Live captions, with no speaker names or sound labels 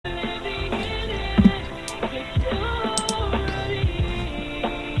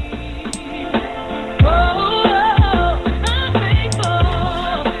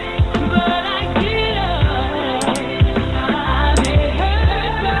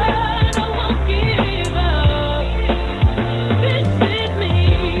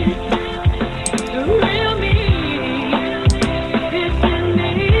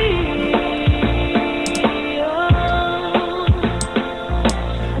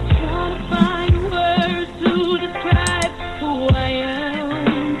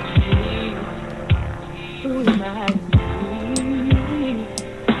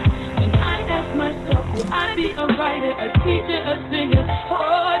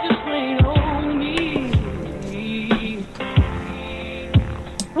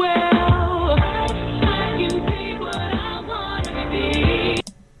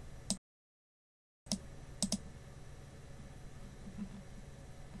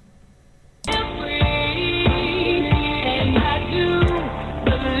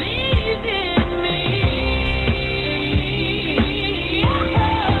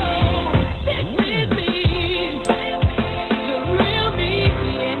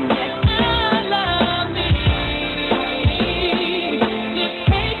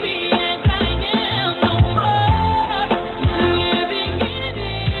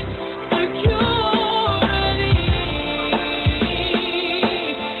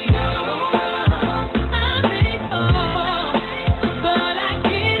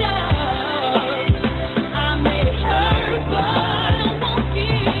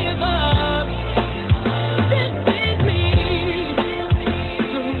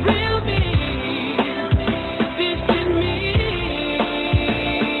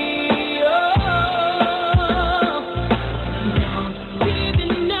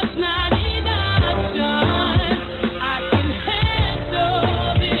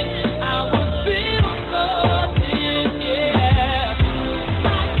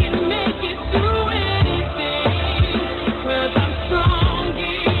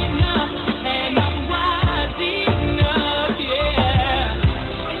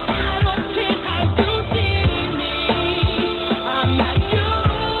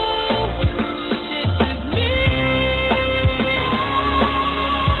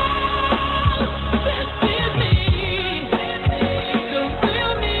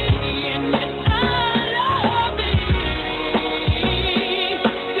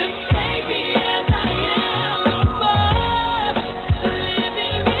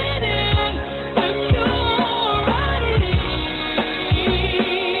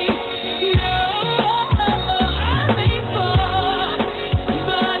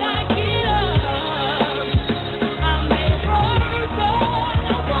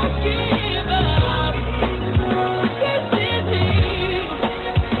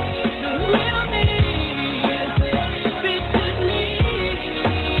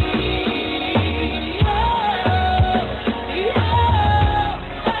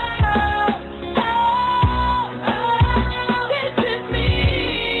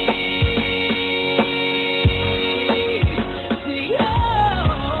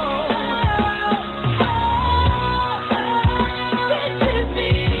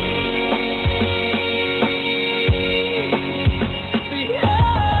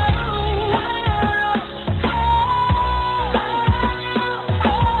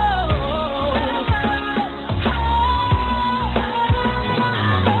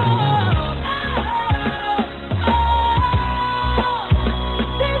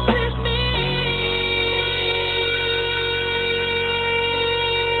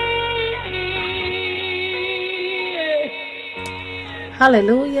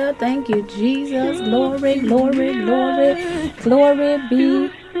Hallelujah. Thank you, Jesus. Glory, glory, glory. Glory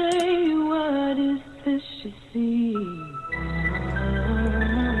be. Say, what is this you see?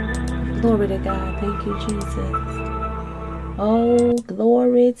 Glory to God. Thank you, Jesus. Oh,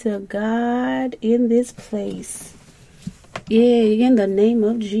 glory to God in this place. Yeah, in the name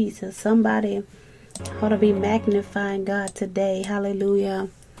of Jesus. Somebody ought to be magnifying God today. Hallelujah.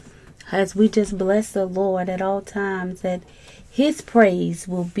 As we just bless the Lord at all times, that His praise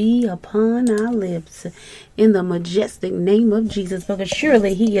will be upon our lips in the majestic name of Jesus, because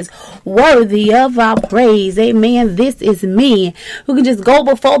surely He is worthy of our praise. Amen. This is me who can just go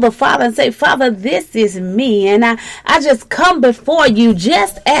before the Father and say, Father, this is me. And I just come before you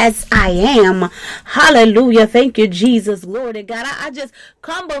just as I am. Hallelujah. Thank you, Jesus. Glory to God. I just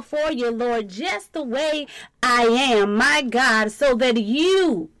come before you, Lord, just the way I am, my God, so that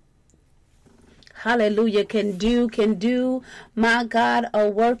you, hallelujah, can do, my God, a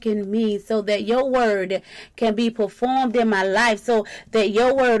work in me, so that your word can be performed in my life, so that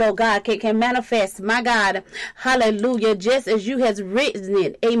your word, oh God, can manifest, my God, hallelujah, just as you has written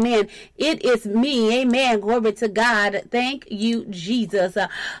it. Amen. It is me. Amen. Glory to God. Thank you, Jesus.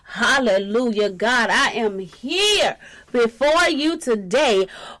 Hallelujah. God, I am here before you today.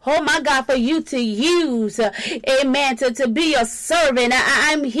 Oh my God, for you to use, amen, to be a servant.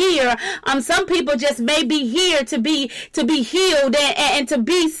 I'm here. Some people just may be here to be healed and to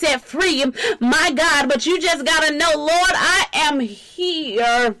be set free, my God, but you just gotta know, Lord, I am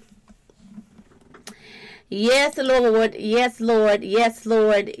here. Yes, Lord. Yes, Lord. Yes,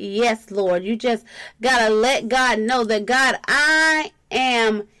 Lord. Yes, Lord. You just gotta let God know that, God, I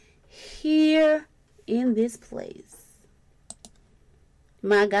am here in this place.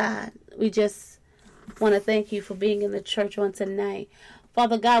 My God, we just want to thank you for being in the church on tonight.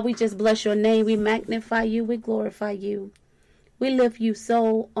 Father God, we just bless your name. We magnify you. We glorify you. We lift you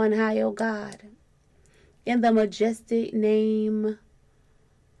so on high, oh God. In the majestic name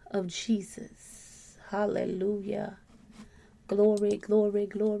of Jesus. Hallelujah. Glory, glory,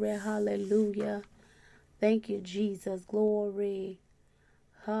 glory. Hallelujah. Thank you, Jesus. Glory.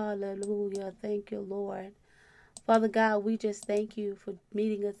 Hallelujah. Thank you, Lord. Father God, we just thank you for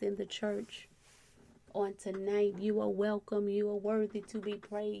meeting us in the church on tonight. You are welcome. You are worthy to be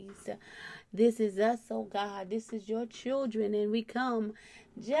praised. This is us, oh God. This is your children, and we come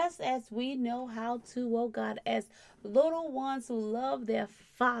just as we know how to, oh God, as little ones who love their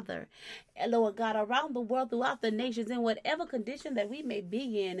Father. And Lord God, around the world, throughout the nations, in whatever condition that we may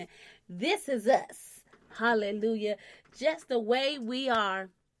be in, this is us. Hallelujah. Just the way we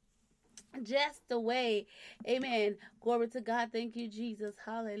are. Just the way, amen. Glory to God. Thank you, Jesus.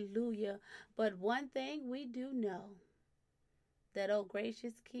 Hallelujah. But one thing we do know, that, oh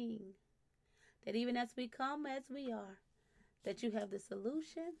gracious King, that even as we come as we are, that you have the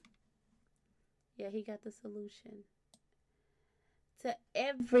solution. Yeah, He got the solution to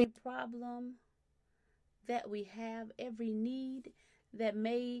every problem that we have, every need that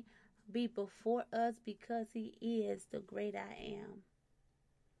may be before us, because He is the great I am.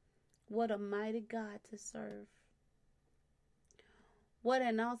 What a mighty God to serve. What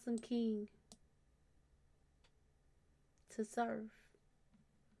an awesome King to serve.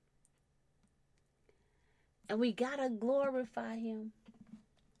 And we gotta glorify Him,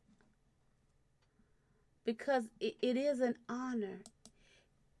 because it is an honor.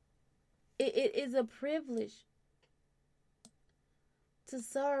 It is a privilege to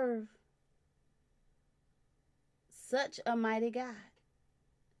serve such a mighty God.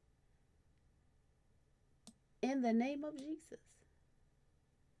 In the name of Jesus.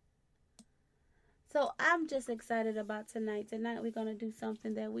 So I'm just excited about tonight. Tonight we're going to do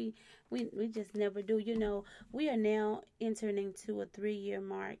something that we just never do. You know, we are now entering into a 3-year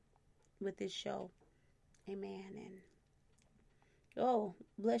mark with this show. Amen. And oh,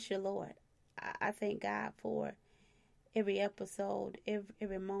 bless your Lord. I thank God for every episode,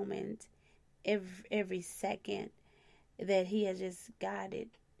 every moment, every second that He has just guided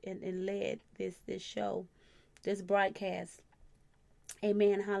and led this show, this broadcast.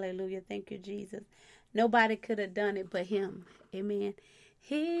 Amen. Hallelujah. Thank you, Jesus. Nobody could have done it but Him. Amen.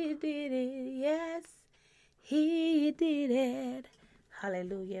 He did it. Yes, He did it.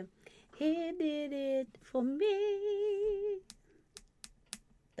 Hallelujah. He did it for me.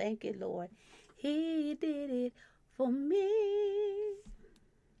 Thank you, Lord. He did it for me.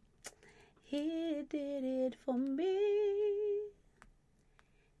 He did it for me.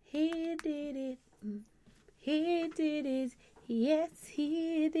 He did it. He did it. Yes,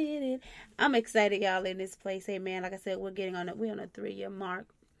 He did it. I'm excited, y'all, in this place. Amen. Like I said, we're on a 3-year mark.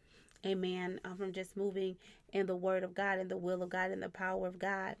 Amen. From just moving in the word of God and the will of God and the power of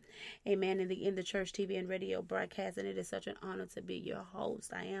God. Amen. In the church, TV, and radio broadcast. And it is such an honor to be your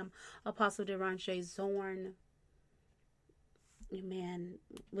host. I am Apostle Deranche Zorn. Amen.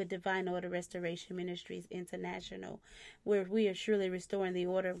 With Divine Order Restoration Ministries International, where we are surely restoring the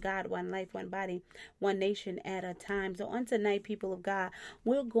order of God, one life, one body, one nation at a time. So on tonight, people of God,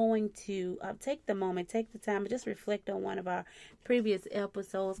 we're going to take the time, and just reflect on one of our previous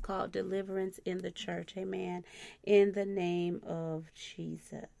episodes called Deliverance in the Church. Amen. In the name of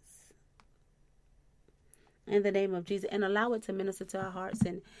Jesus. In the name of Jesus. And allow it to minister to our hearts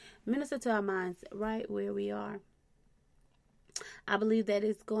and minister to our minds right where we are. I believe that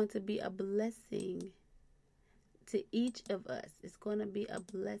it's going to be a blessing to each of us. It's going to be a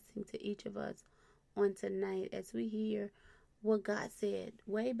blessing to each of us on tonight as we hear what God said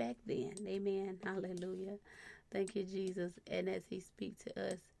way back then. Amen. Hallelujah. Thank you, Jesus. And as He speaks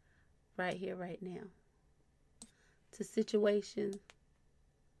to us right here, right now, to situations,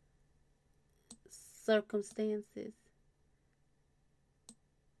 circumstances,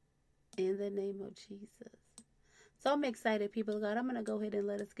 in the name of Jesus. So I'm excited, people of God. I'm going to go ahead and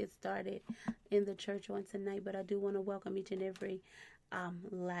let us get started in the church on tonight. But I do want to welcome each and every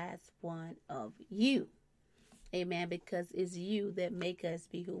last one of you. Amen. Because it's you that make us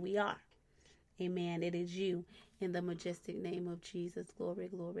be who we are. Amen. It is you in the majestic name of Jesus. Glory,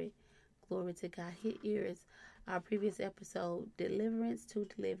 glory, glory to God. Here is our previous episode, Deliverance to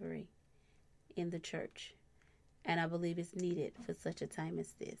Delivery in the church. And I believe it's needed for such a time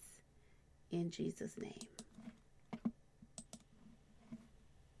as this. In Jesus' name.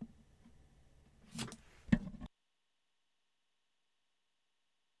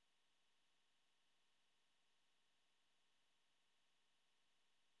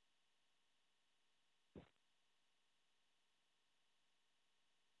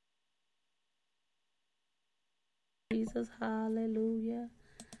 Jesus, hallelujah,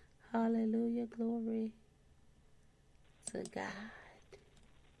 hallelujah, glory to God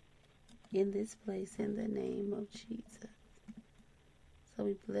in this place in the name of Jesus. So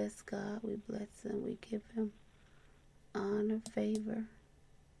we bless God, we bless Him, we give Him honor, favor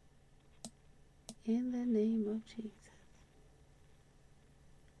in the name of Jesus.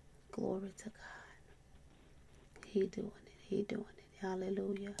 Glory to God. He doing it,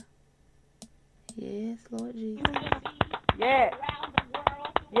 hallelujah. Yes, Lord Jesus. Yes.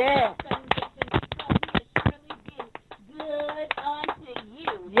 Yes. Good unto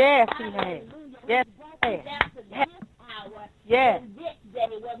you. Yes, He has. Yes. Yes. This hour. Yes. In this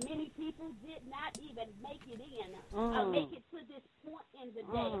day where many people did not even make it in. Make it to this point in the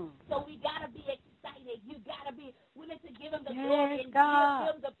day. So we gotta be excited. You gotta be willing to give Him the glory and God.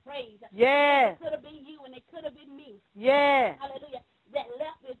 give Him the praise. Yes. It could have been you and it could have been me. Yes. Hallelujah. That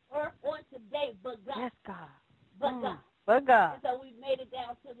left this earth on today, but God. Yes, God. But God. But God. And so we've made it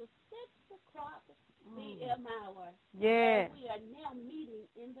down to the 6 o'clock p.m. hour. Yes. And we are now meeting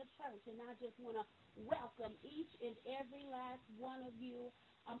in the church. And I just want to welcome each and every last one of you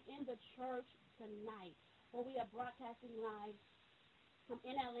in the church tonight. Where we are broadcasting live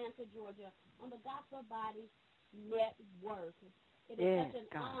in Atlanta, Georgia, on the Gospel Body Network. It is such an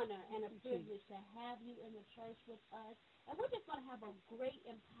honor and a privilege to have you in the church with us. And we're just going to have a great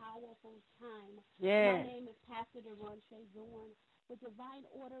and powerful time. Yes. My name is Pastor Deranche Zorn with Divine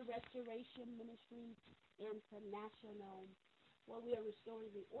Order Restoration Ministries International, where we are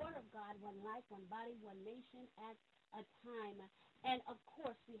restoring the order of God, one life, one body, one nation at a time. And, of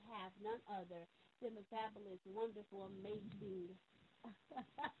course, we have none other than the fabulous, wonderful, amazing,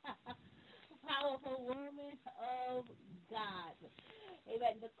 powerful woman of God.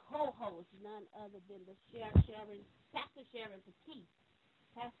 Amen. The co-host, none other than the Pastor Sharon Petit.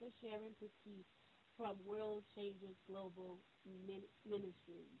 Pastor Sharon Petit from World Changers Global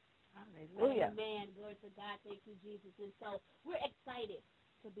Ministries. Hallelujah. Amen. Glory to God. Thank you, Jesus. And so we're excited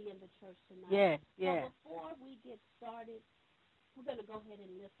to be in the church tonight. Yes, yes. So before we get started, we're going to go ahead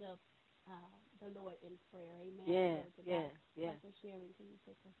and lift up the Lord in prayer. Amen. Yes, yes, yes. Pastor Sharon, can you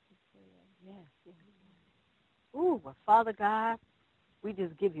take us to prayer? Yes, yes. Ooh, well, Father God, we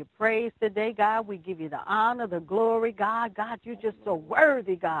just give you praise today, God. We give you the honor, the glory, God. God, you're just so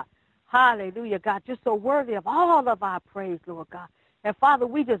worthy, God. Hallelujah, God. You're so worthy of all of our praise, Lord God. And, Father,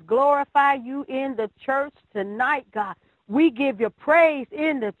 we just glorify you in the church tonight, God. We give you praise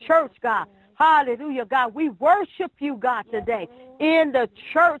in the church, God. Hallelujah, God. We worship you, God, today in the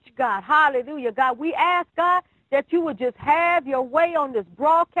church, God. Hallelujah, God. We ask, God, that you would just have your way on this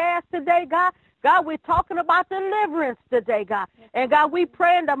broadcast today, God. God, we're talking about deliverance today, God. And, God, we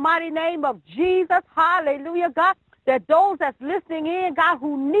pray in the mighty name of Jesus, hallelujah, God, that those that's listening in, God,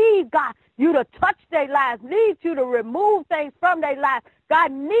 who need, God, you to touch their lives, need you to remove things from their lives,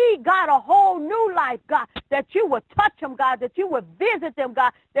 God, need, God, a whole new life, God, that you would touch them, God, that you would visit them,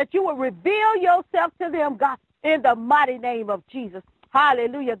 God, that you would reveal yourself to them, God, in the mighty name of Jesus.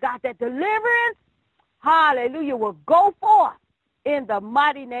 Hallelujah, God, that deliverance, hallelujah, will go forth in the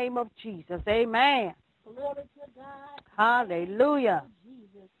mighty name of Jesus. Amen. Glory to God. Hallelujah.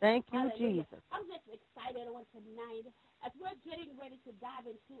 Thank you, Thank you, Hallelujah. Jesus. I'm just excited on tonight as we're getting ready to dive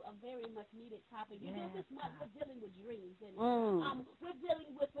into a very much needed topic. You know, this month we're dealing with dreams, and we're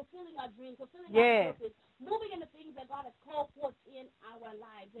dealing with fulfilling our dreams, fulfilling our purpose, moving in the things that God has called forth in our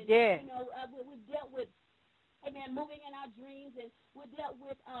lives. And, you know, we've dealt with, amen, moving in our dreams, and we dealt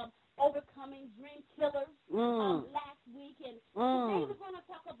with overcoming dream killers last week. And today we're going to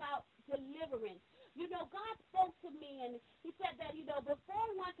talk about deliverance. You know, God spoke to me, and he said that, you know,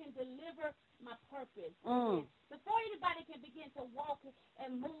 before one can deliver my purpose, before anybody can begin to walk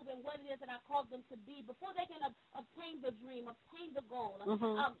and move in what it is that I called them to be, before they can obtain the dream, obtain the goal,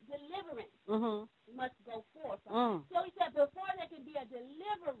 deliverance must go forth. So he said before there can be a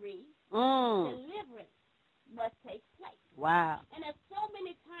delivery, deliverance must take place. Wow. And there's so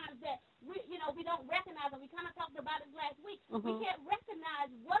many times that we don't recognize, and we kind of talked about it last week. We can't recognize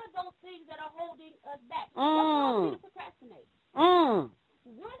what are those things that are holding us back. What causes me to procrastinate?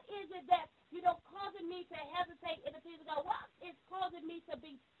 What is it that, causing me to hesitate in the things of God? What is causing me to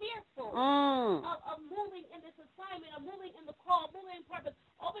be fearful of moving in this assignment, of moving in the call, moving in purpose,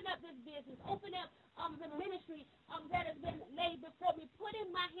 open up this business, open up the ministry that has been laid before me, putting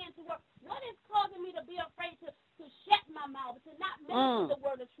my hand to work? What is causing me to be afraid to shut my mouth, to not minister the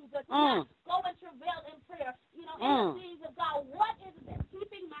word of truth, to not go and travail in prayer, in the things of God? What is it that's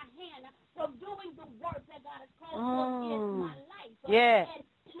keeping my hand from doing the work that God has called for in my life?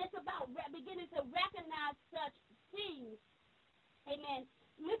 And it's about beginning to recognize such things. Amen.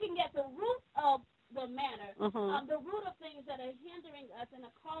 Looking at the root of the matter, the root of things that are hindering us and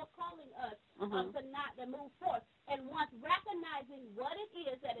are calling us to move forth. And once recognizing what it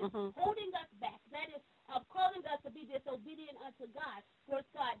is that is holding us back, that is causing us to be disobedient unto God, first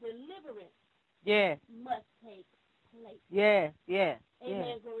God, deliverance must take place. Amen.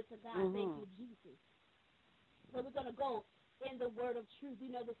 Glory to God. Thank you, Jesus. So we're going to go in the word of truth.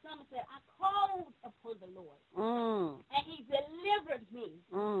 The psalmist said, I called upon the Lord, and he delivered me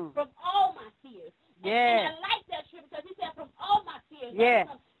from all my fears. And I like that scripture because he said, from all my fears. There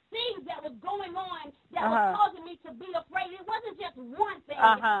were some things that was going on that was causing me to be afraid. It wasn't just one thing.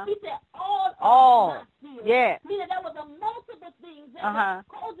 He said, all of my fears. Meaning there was a multiple things that were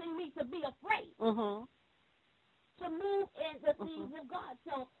causing me to be afraid. To move in the things of God.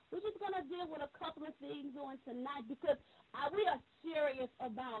 So we're just going to deal with a couple of things on tonight because we are serious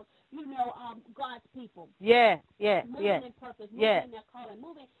about, God's people. Moving in purpose, moving in their calling,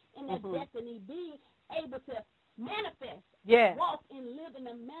 moving in their destiny, being able to manifest, walk and live in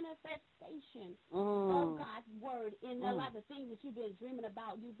the manifestation of God's word in a lot of things that you've been dreaming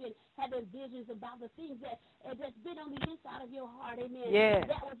about. You've been having visions about the things that's been on the inside of your heart. Amen.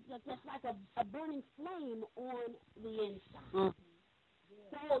 That was just like a burning flame on the inside.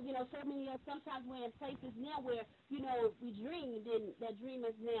 So, so many of us, sometimes we're in places now where, we dreamed and that dream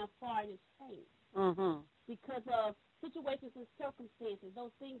is now far in its face. Because of situations and circumstances,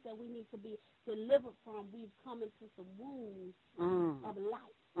 those things that we need to be delivered from, we've come into some wounds of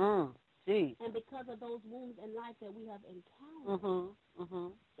life. And because of those wounds in life that we have encountered,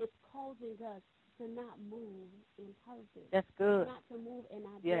 it's causing us to not move in purpose. That's good. Not to move in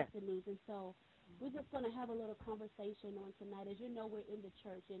our destinies. And so we're just going to have a little conversation on tonight. As you know, we're in the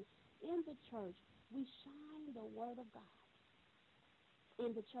church. And in the church, we shine the word of God.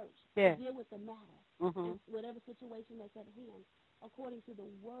 In the church, to deal with the matter, and whatever situation that's at hand, according to the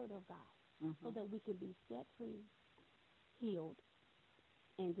word of God, so that we can be set free, healed,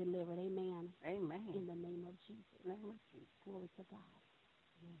 and delivered. Amen. Amen. In the name of Jesus. Glory to God.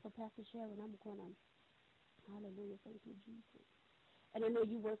 So, Pastor Sharon, I'm going to, hallelujah, thank you, Jesus. And I know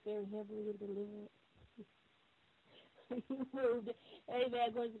you work very heavily in deliverance. You moved,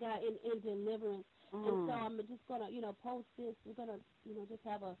 amen, glory to God, in deliverance. And so I'm just going to, post this. We're going to, just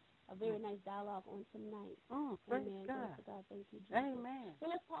have a very nice dialogue on tonight. Praise Amen. God. Glory to God. Thank you, Jesus. Amen. So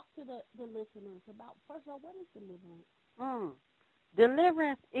let's talk to the listeners about, first of all, what is deliverance?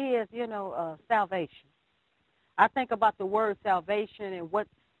 Deliverance is, salvation. I think about the word salvation and what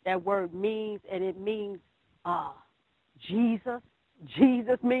that word means, and it means Jesus.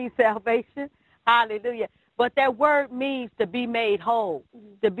 Jesus means salvation. Hallelujah. But that word means to be made whole,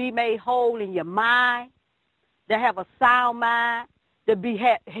 to be made whole in your mind, to have a sound mind, to be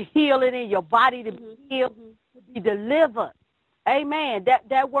healing in your body, to be healed, to be delivered. Amen.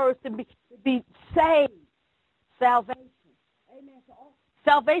 That word is to be saved. Salvation. Amen. So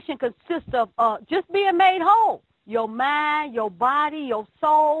salvation consists of just being made whole. Your mind, your body, your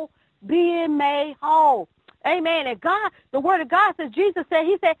soul being made whole. Amen. And God, the word of God says, Jesus said,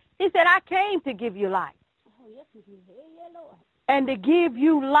 he said, I came to give you life. Oh, yes, Lord. And to give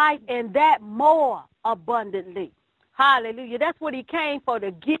you life and that more abundantly. Hallelujah. That's what he came for, to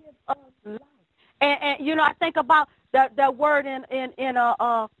give us life. And you know, I think about that word in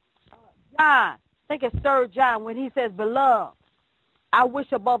John. I think it's 3 John when he says, beloved, I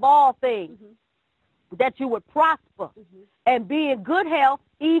wish above all things that you would prosper and be in good health,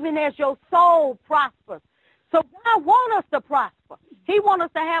 even as your soul prospers. So God wants us to prosper. He wants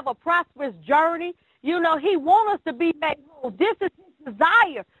us to have a prosperous journey. You know, he wants us to be made whole. This is his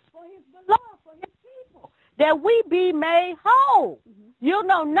desire for his beloved, for his people, that we be made whole. You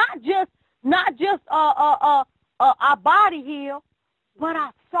know, not just our body healed, but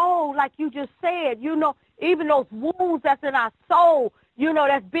our soul, like you just said. You know, even those wounds that's in our soul, you know,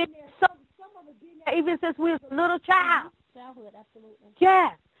 that's been there. Some of it been there even since we was a little child. Childhood, absolutely.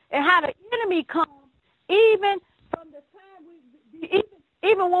 Yes. And how the enemy comes, even from the time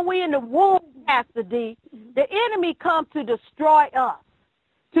even when we in the womb, Pastor D, the enemy comes to destroy us,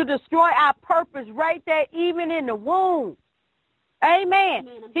 to destroy our purpose right there, even in the womb. Amen.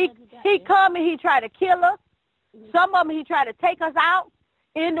 He come and he try to kill us. Some of them he try to take us out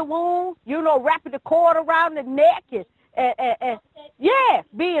in the womb, you know, wrapping the cord around the neck and yeah,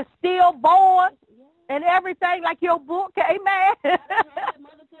 being stillborn and everything, like your book. Amen.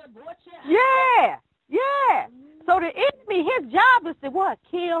 Yeah. So the enemy, his job is to what?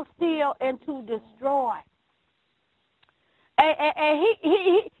 Kill, steal, and to destroy. And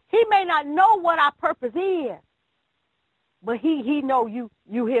he may not know what our purpose is, but he know you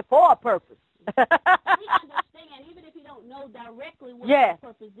here for a purpose. He understands, even if he don't know directly what the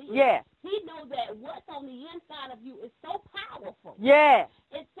purpose is. Yeah. He knows that what's on the inside of you is so powerful. Yeah.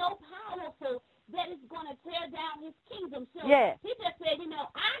 It's so powerful that it's going to tear down his kingdom. So he just said, you know,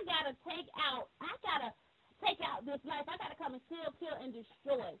 I got to take out this life. I got to come and steal, kill, and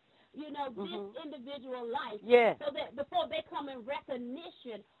destroy, you know, this individual life. Yeah. So that before they come in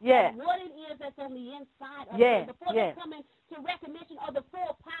recognition of what it is that's on the inside of them, before they come into recognition of the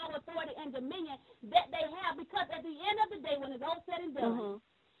full power, authority, and dominion that they have, because at the end of the day, when it's all said and done,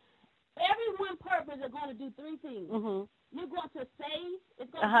 every one purpose is going to do 3 things. You're going to save. It's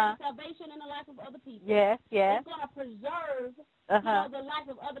going to bring salvation in the life of other people. Yes. It's going to preserve you know, the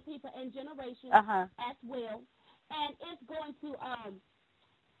life of other people and generations as well. And it's going to,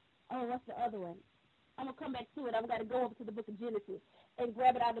 what's the other one? I'm going to come back to it. I've got to go over to the book of Genesis and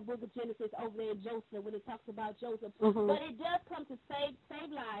grab it out of the book of Genesis over there in Joseph when it talks about Joseph. But it does come to save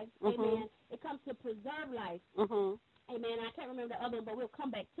lives. Amen. It comes to preserve life. Amen. I can't remember the other one, but we'll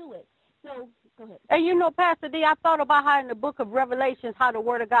come back to it. So, go ahead. And you know, Pastor D, I thought about how in the book of Revelations, how the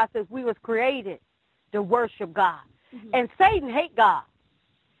word of God says we was created to worship God. And Satan hates God.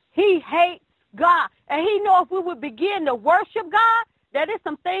 He hates God. And he knows if we would begin to worship God, that there's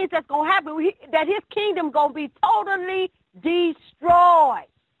some things that's going to happen, that his kingdom going to be totally destroyed.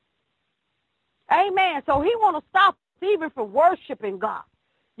 Amen. So he want to stop us even from worshiping God.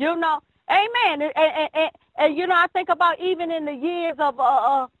 You know, amen. And you know, I think about even in the years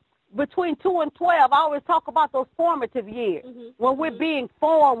of between 2 and 12, I always talk about those formative years, when we're being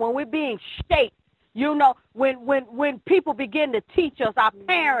formed, when we're being shaped. You know, when people begin to teach us, our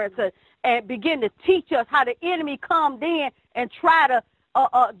parents, and begin to teach us how the enemy comes in and try to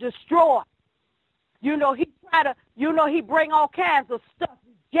destroy. You know, he bring all kinds of stuff,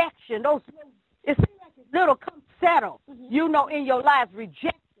 rejection. It seems like a little come settle, you know, in your life,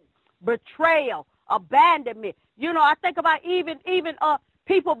 rejection, betrayal, abandonment. You know, I think about even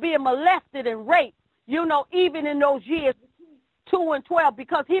people being molested and raped, you know, even in those years, 2 and 12,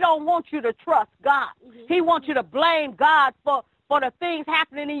 because he don't want you to trust God. He wants you to blame God for the things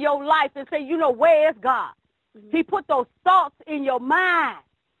happening in your life and say, you know, where is God? He put those thoughts in your mind,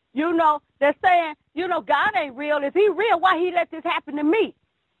 you know, they're saying, you know, God ain't real. If he real, why he let this happen to me?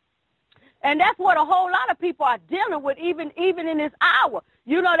 And that's what a whole lot of people are dealing with, even in this hour.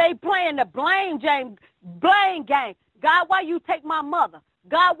 You know, they playing the blame game. God, why you take my mother?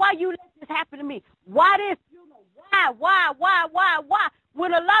 God, why you let this happen to me? Why this? You know, why?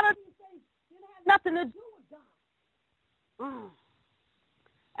 When a lot of these things didn't have nothing to do with God.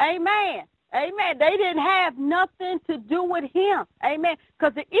 Amen. They didn't have nothing to do with him. Amen.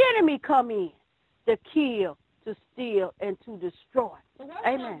 Because the enemy come in to kill, to steal, and to destroy. The word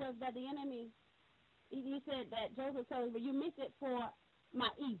tells us that the enemy you said that Joseph told us, but you meant it for my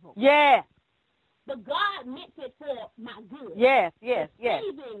evil. Yes. But God meant it for my good. Yes, The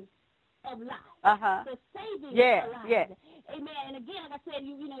saving of life. The saving of life. Yes. Amen. And again, like I said,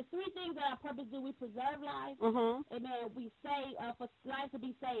 you know, three things that our purpose do. We preserve life. Amen. We say for life to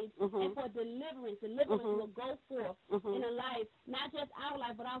be saved. And for deliverance. Deliverance will go forth in a life, not just our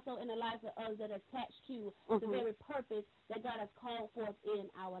life, but also in the lives of others that are attached to the very purpose that God has called forth in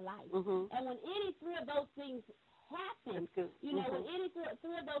our life. And when any three of those things happen, you know, when any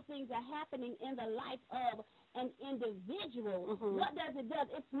three of those things are happening in the life of an individual, what does it do?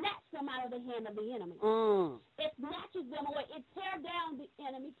 It snatches them out of the hand of the enemy. It snatches them away. It tears down the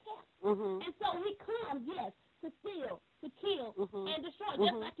enemy camp. And so he comes, yes, to steal, to kill, and destroy.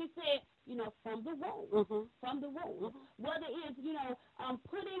 Just like you said, you know, from the womb. From the womb. Whether it's, you know,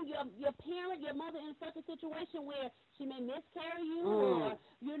 putting your parent, your mother in such a situation where she may miscarry you or,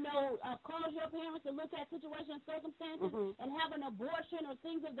 you know, cause your parents to look at situations, circumstances, and have an abortion or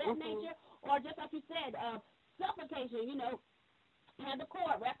things of that nature. Or just like you said, suffocation, you know, have the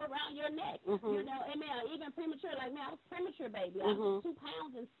cord wrap around your neck, you know, amen, even premature, like me, I was premature, baby. I was 2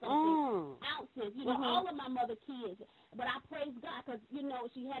 pounds and something ounces, you know, all of my mother kids. But I praise God because, you know,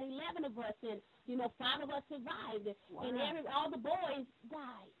 she had 11 of us, and, you know, 5 of us survived, and all the boys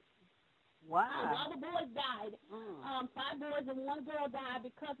died. All the boys died. 5 boys and 1 girl died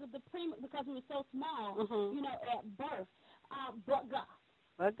because of because we were so small, you know, at birth. But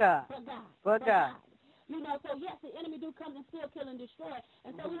God. But God. You know, so yes, the enemy do come and steal, kill, and destroy,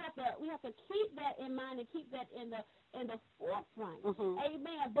 and so we have to keep that in mind and keep that in the forefront.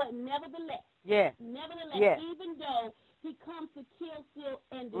 Amen. But nevertheless, even though he comes to kill, steal,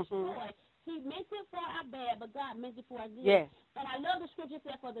 and destroy, he meant it for our bad, but God meant it for our good. And I love the scripture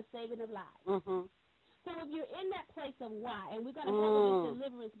said for the saving of lives. So if you're in that place of why, and we're going to cover this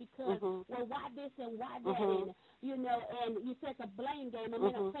deliverance because, well, why this and why that, and, you know, and you said it's a blame game. I'm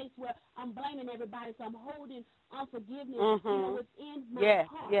in a place where I'm blaming everybody, so I'm holding unforgiveness, you know, within my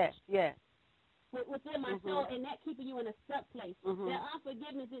heart. Within my soul, and that keeping you in a stuck place. That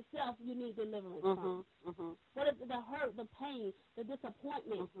unforgiveness itself, you need deliverance from. What is the hurt, the pain, the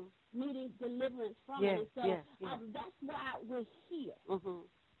disappointment, needing deliverance from it. And so that's why we're here.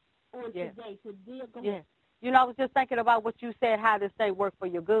 On today to deal. You know, I was just thinking about what you said, how this thing work for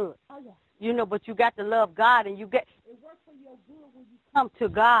your good. Oh, yeah. You know, but you got to love God, and it works for your good when you come to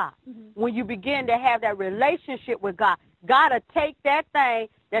God. When you begin to have that relationship with God, God will take that thing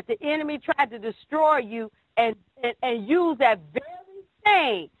that the enemy tried to destroy you and use that very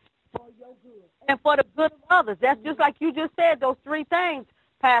thing for your good and for the good of others. That's just like you just said, those 3 things,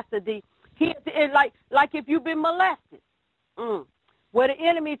 Pastor D. Like if you've been molested. Where the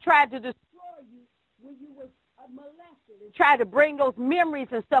enemy tried to destroy you when you were molested and tried to bring those memories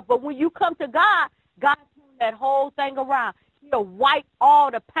and stuff. But when you come to God, God turns that whole thing around. He'll wipe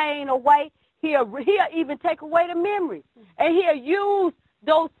all the pain away. He'll even take away the memories. And he'll use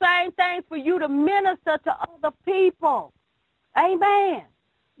those same things for you to minister to other people. Amen.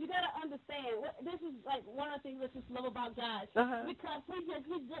 You got to understand, this is like one of the things that I just love about God, because he just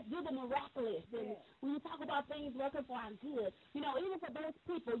do the miraculous. And when you talk about things working for our good, you know, even for those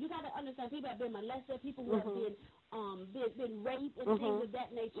people, you got to understand people have been molested, people who have been raped and things of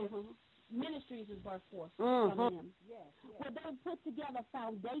that nature. Ministries is birthed forth from them. Where they put together a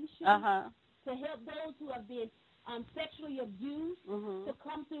foundation to help those who have been sexually abused, to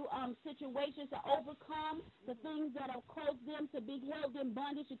come through situations to overcome the things that have caused them to be held in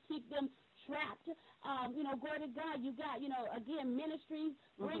bondage, to keep them trapped. You know, glory to God, you got, you know, again, ministries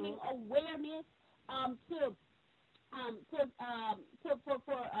bringing awareness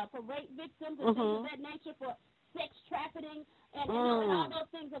for rape victims and things of that nature, for sex trafficking and all those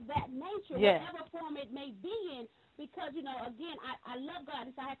things of that nature, whatever form it may be in. Because, you know, again, I love God.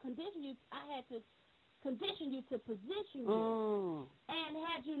 If I had conditioned you, I had to condition you to position you. And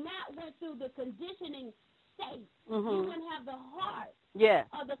had you not went through the conditioning state, you wouldn't have the heart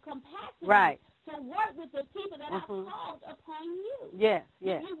or the capacity to work with the people that are called upon you.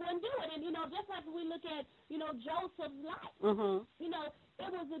 You wouldn't do it. And, you know, just like we look at, you know, Joseph's life, you know,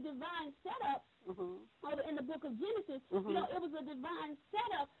 it was a divine setup over in the book of Genesis. You know, it was a divine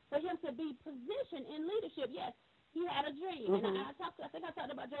setup for him to be positioned in leadership. Yes, he had a dream. And I think I talked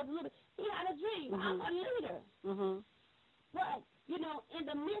about Joseph a little bit. He had a dream. I'm a leader. But, you know, in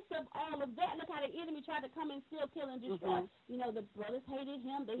the midst of all of that, look how the enemy tried to come and steal, kill, and destroy. You know, the brothers hated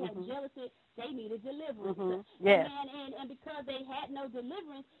him. They had jealousy. They needed deliverance. And because they had no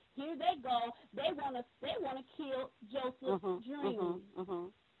deliverance, here they go. They want to kill Joseph's dream.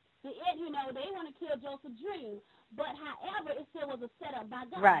 You know, they want to kill Joseph's dream. But however, it still was a setup by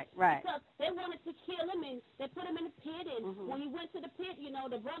God. Right. Because they wanted to kill him, and they put him in the pit. And when he went to the pit, you know,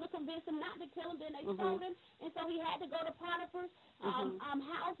 the brother convinced him not to kill him. Then they sold him, and so he had to go to Potiphar's house.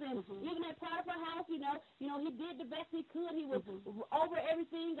 And even at Potiphar's house, you know, he did the best he could. He was over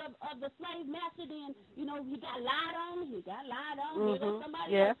everything of the slave master. Then, you know, he got lied on. Here goes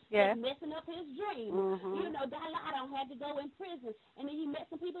somebody else messing up his dream. You know, got lied on, had to go in prison, and then he met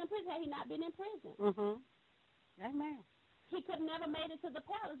some people in prison. Had he not been in prison? Amen. He could never made it to the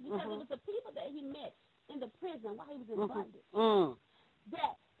palace because it was the people that he met in the prison while he was in bondage.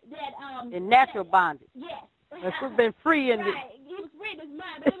 In natural bondage. Yes. If we've been free in this. Right. He was free in his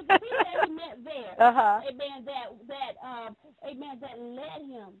mind, but it was the people that he met there. Amen. That led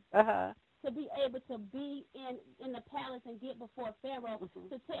him to be able to be in the palace and get before Pharaoh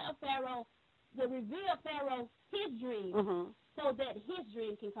to tell Pharaoh, to reveal Pharaoh his dream so that his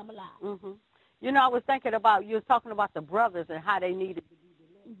dream can come alive. You know, I was thinking about, you were talking about the brothers and how they needed to be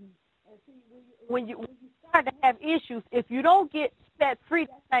delivered. And see, when you start to have issues, if you don't get set free,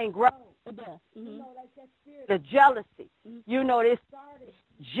 that thing grows. It does. You know, like that spirit of jealousy. You know, they started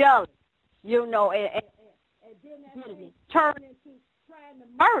jealous, you know, and then that thing turned into trying to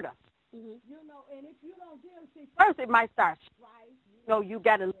murder. You know, and if you don't deal with it, first it might start strife. You know, you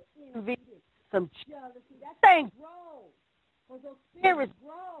got a little envy, some jealousy. That thing grows. Those spirits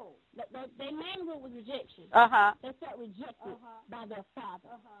grow. Their main root was rejection. They felt rejected by their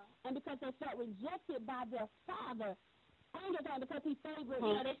father. And because they felt rejected by their father, because he favored,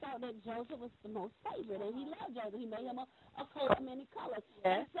 you know, they thought that Joseph was the most favorite, and he loved Joseph. He made him a coat of many colors.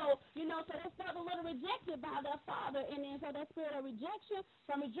 And so, you know, so they felt a little rejected by their father, and then so that spirit of rejection,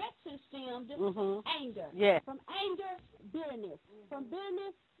 from rejection stemmed anger. From anger, bitterness. From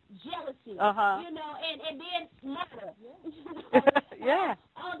bitterness, jealousy, you know, and then murder.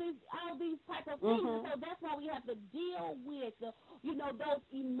 All these type of things. So that's why we have to deal with those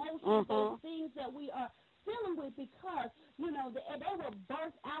emotions, those things that we are dealing with, because you know they will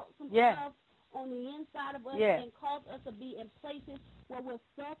burst out some stuff on the inside of us and cause us to be in places where we're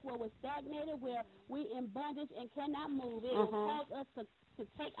stuck, where we're stagnated, where we're in bondage and cannot move. It will cause us to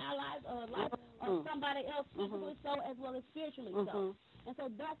take our lives or the life of somebody else, physically so as well as spiritually so. And so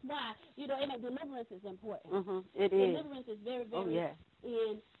that's why, you know, deliverance is important. It is. Deliverance is very, very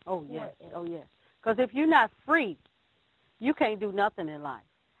important. Oh, yes. Because if you're not free, you can't do nothing in life.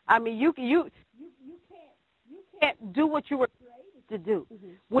 I mean, you can't do what you were created to do.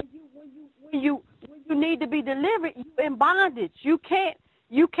 When you need to be delivered, you're in bondage. You can't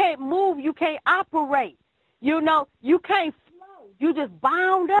move. You can't operate. You know, you can't flow. You just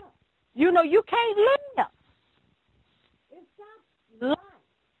bound up. You know, you can't live. It stops life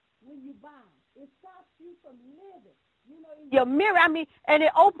when you bound. It stops you from living. You know, in your mirror, I mean, and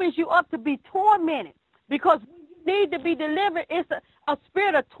it opens you up to be tormented. Because when you need to be delivered, it's a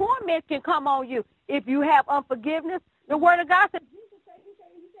spirit of torment can come on you. If you have unforgiveness, the Word of God says, Jesus said, he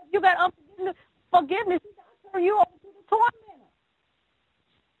said, you got unforgiveness, he's going to turn you over to the tormentor.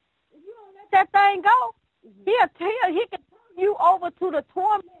 If you don't let that thing go, he can turn you over to the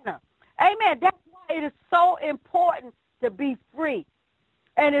tormentor. Amen. That's why it is so important to be free.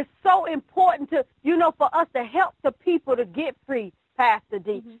 And it's so important to, you know, for us to help the people to get free, Pastor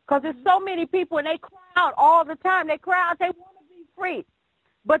D. Because there's so many people, and they cry out all the time. They cry out, they want to be free,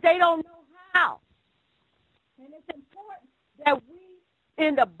 but they don't know how. And it's important that we,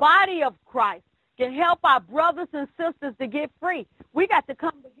 in the body of Christ, can help our brothers and sisters to get free. We got to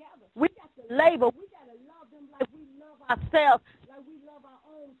come together. We got to labor. We got to love them like we love ourselves, like we love our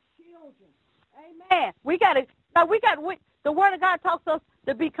own children. Amen. The Word of God talks us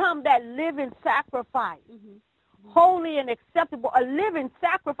to become that living sacrifice, holy and acceptable, a living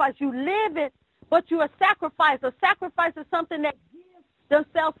sacrifice. You live it, but you're a sacrifice. A sacrifice is something that gives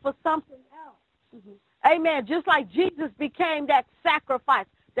themselves for something else. Amen. Just like Jesus became that sacrifice,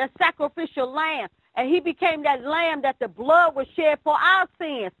 that sacrificial lamb, and he became that lamb that the blood was shed for our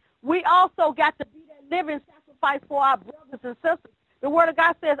sins. We also got to be that living sacrifice for our brothers and sisters. The Word of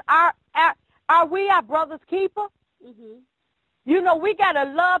God says, are we our brother's keeper? You know, we got to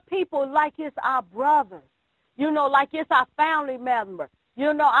love people like it's our brothers. You know, like it's our family member.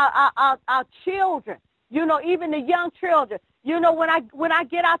 You know, our children. You know, even the young children. You know, when I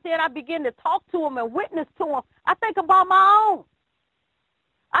get out there and I begin to talk to them and witness to them, I think about my own.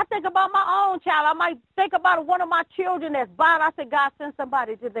 I think about my own child. I might think about one of my children that's bound. I say, God, send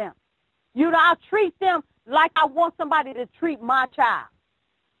somebody to them. You know, I treat them like I want somebody to treat my child.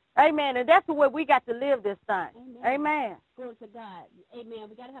 Amen. And that's the way we got to live this thing. Amen. Glory to God. Amen.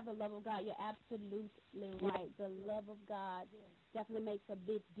 We got to have the love of God. You're absolutely right. The love of God definitely makes a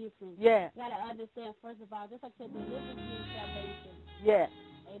big difference. Yeah. You got to understand, first of all, just like I said, deliverance means salvation. Yeah.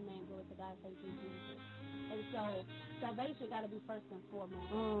 Amen. Glory to God. Thank you, Jesus. And so salvation got to be first and foremost.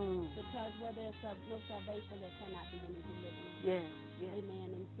 Because where there's no salvation, there cannot be any deliverance. Yeah. Yeah. Amen.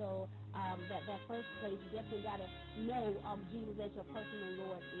 And so that first place, you definitely got to know Jesus as your personal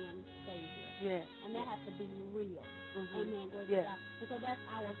Lord and Savior. Yeah. And that has to be real. Amen. Glory to God. Because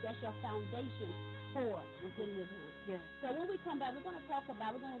that's your foundation for deliverance. Yeah. So when we come back, we're going to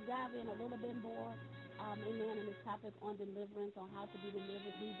dive in a little bit more, amen, in this topic on deliverance, on how to be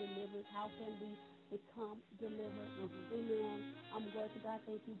delivered, how can we become delivered. Amen. Glory to God.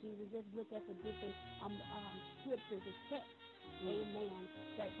 Thank you, Jesus. Let's look at the different scriptures, the text, amen,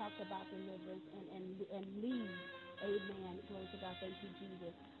 that talks about deliverance and lead, amen. Glory to God. Thank you,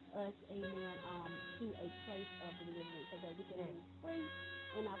 Jesus. Us, amen, to a place of deliverance so that we can be free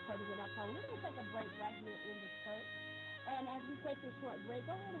in our purpose and our calling. We're going to take a break right here in the church. And as we take this short break,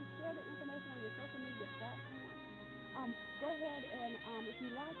 go ahead and share the information on your social media platforms. Go ahead and, if you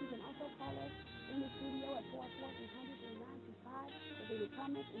like, you can also call us in the studio at 440-195 with any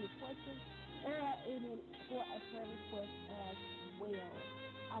comments, any questions, or even for a prayer request as well.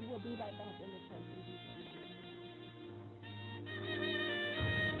 We'll be right back in the church in Jesus' name.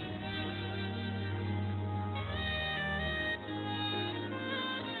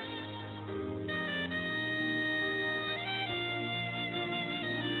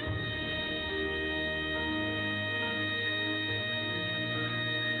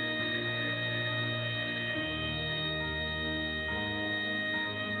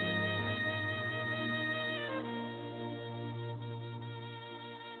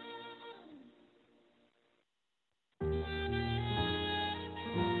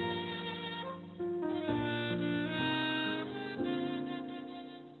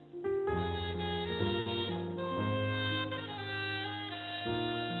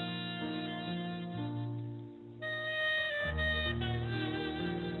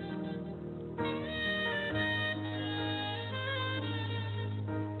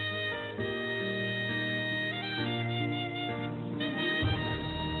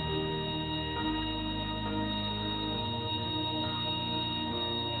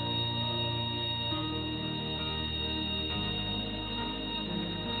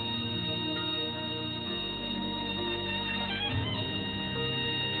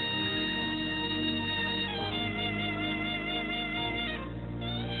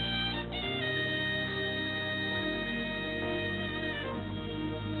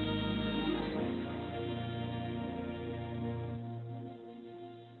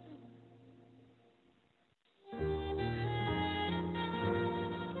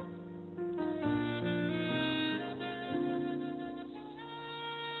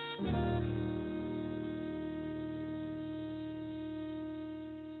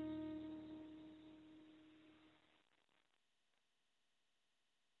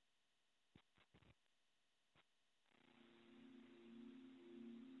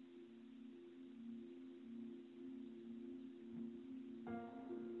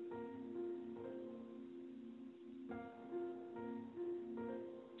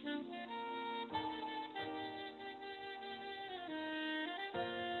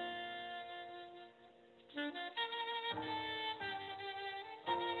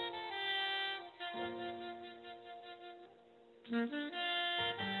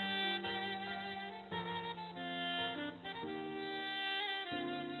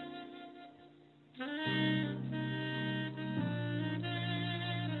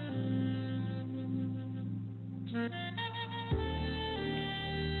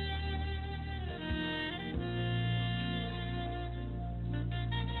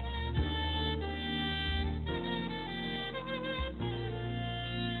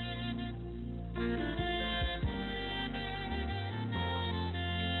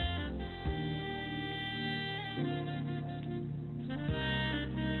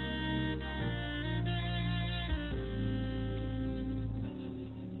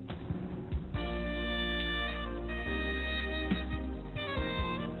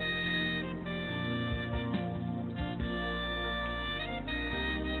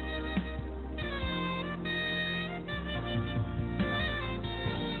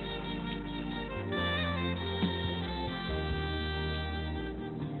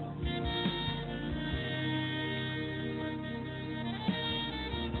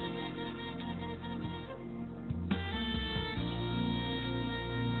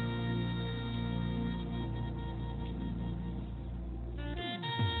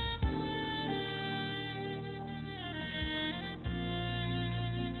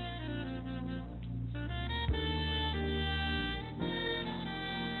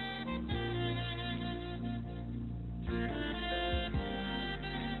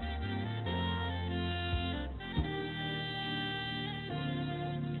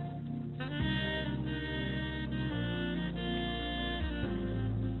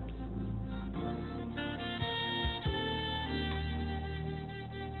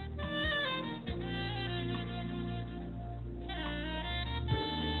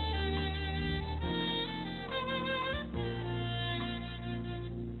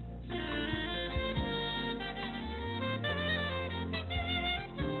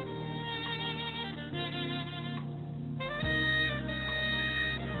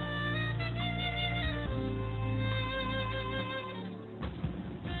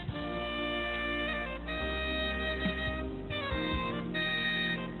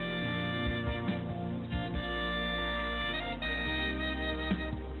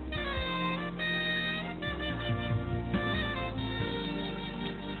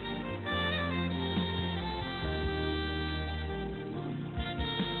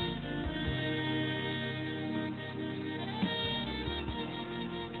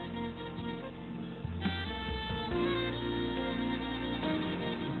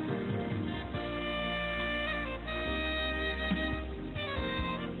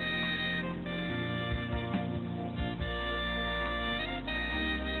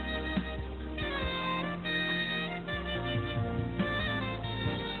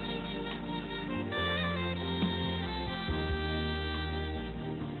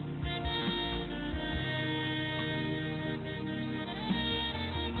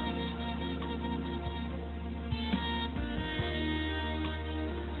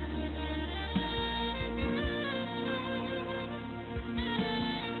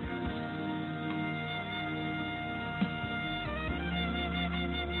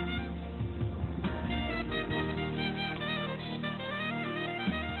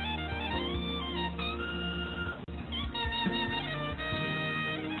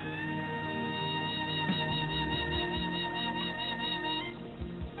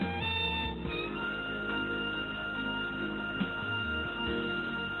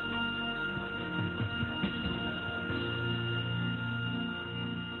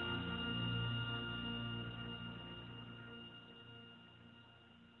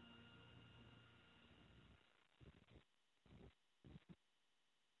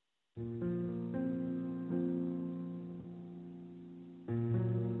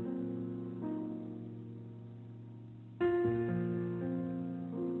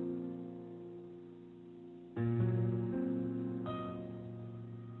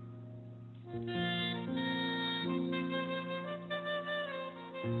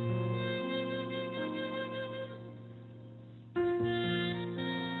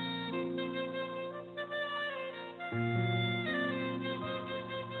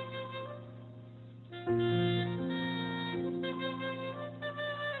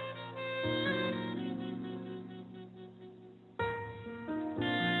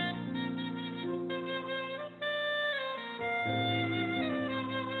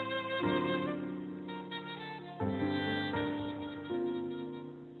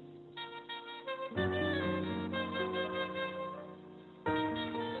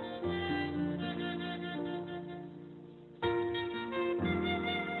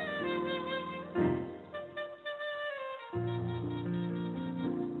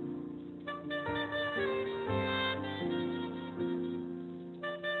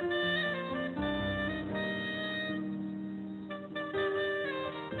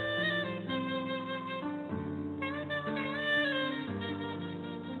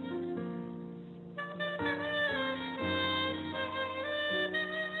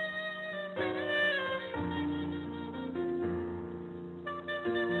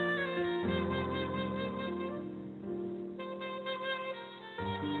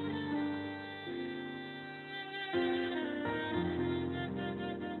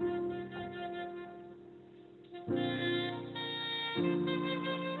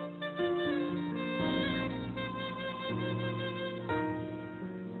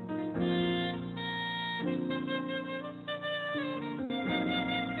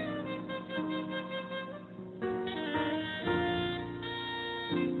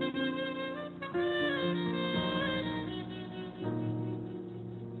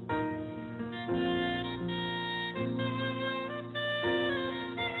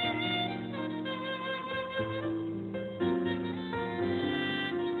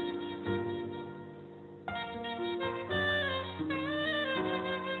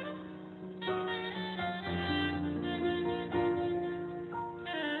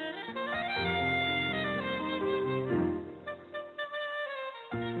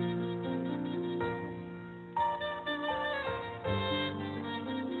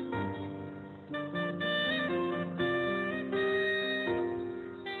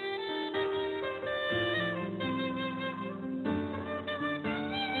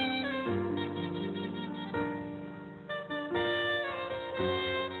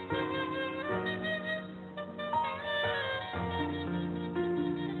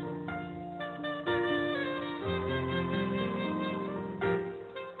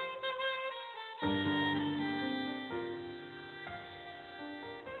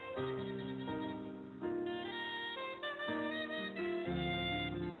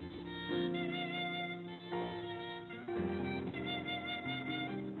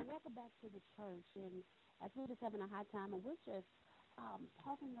 And as we're just having a high time, and we're just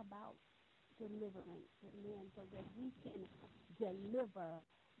talking about deliverance, amen, so that we can deliver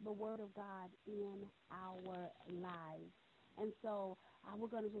the word of God in our lives. And so we're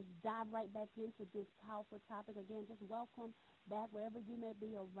going to just dive right back into this powerful topic. Again, just welcome back wherever you may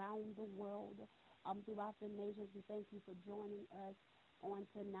be around the world, throughout the nations. We thank you for joining us on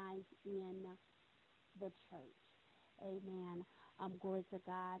tonight in the church. Amen. Glory to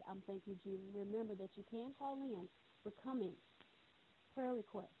God. Thank you, Jesus. Remember that you can call in with comments, prayer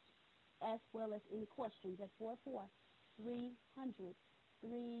requests, as well as any questions at 443-300-3925.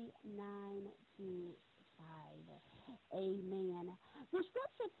 Amen. The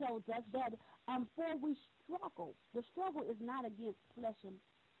scripture tells us that for we struggle. The struggle is not against flesh and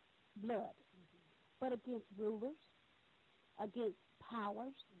blood, but against rulers, against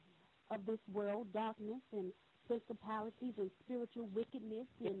powers of this world, darkness, and principalities and spiritual wickedness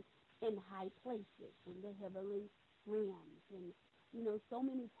in high places, in the heavenly realms. And, so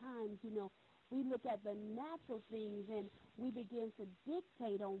many times, we look at the natural things and we begin to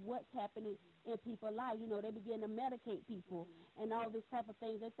dictate on what's happening in people's lives. They begin to medicate people and all this type of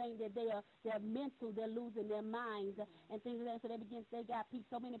things. They think that they're mental, they're losing their minds and things like that. So they got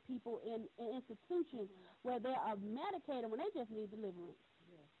so many people in institutions where they are medicated when they just need deliverance.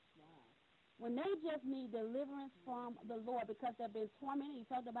 When they just need deliverance from the Lord because they've been tormented. He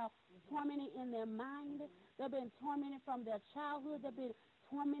talked about tormented in their mind. They've been tormented from their childhood. They've been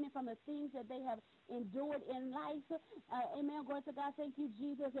tormented from the things that they have endured in life. Amen. Glory to God. Thank you,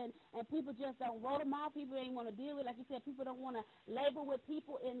 Jesus. And people just don't roll them off. People ain't want to deal with, like you said, people don't want to labor with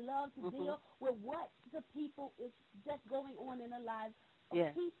people in love to deal with what the people is just going on in their lives.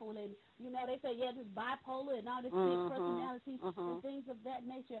 People, and they say this bipolar and all this personalities and things of that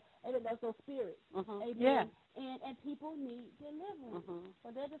nature, and those spirits. Amen. And people need deliverance,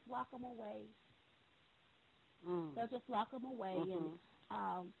 so they'll just lock them away. They'll just lock them away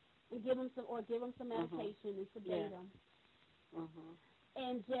and give them some medication and sedate them,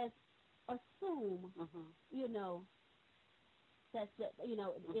 and just assume that's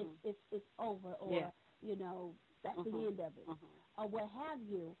it's over, or that's the end of it, or what have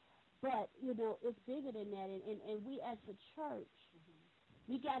you. But, it's bigger than that. And we as the church,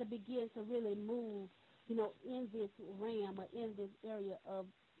 we got to begin to really move, in this realm or in this area of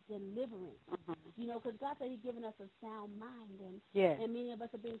deliverance. Because God said He's given us a sound mind. And many of us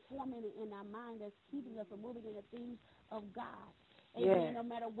have been tormented in our mind that's keeping us from moving in the things of God. And no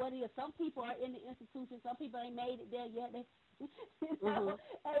matter what it is. Some people are in the institution. Some people ain't made it there yet. They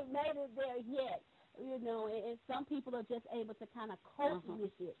ain't made it there yet. And some people are just able to kind of cope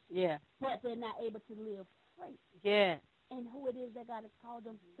with it. But they're not able to live free. And who it is that God has called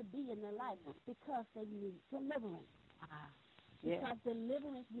them to be in their life, because they need deliverance. Because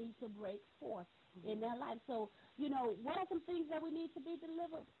deliverance needs to break forth in their life. So, what are some things that we need to be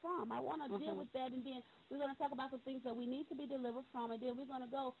delivered from? I want to deal with that, and then we're going to talk about some things that we need to be delivered from, and then we're going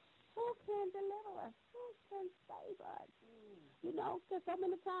to go, who can deliver us? Who can save us? Because so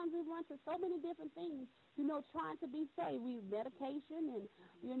many times we run to so many different things, trying to be saved. We medication and,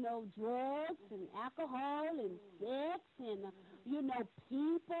 drugs and alcohol and sex and,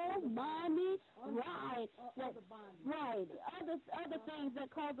 people, money, right, other things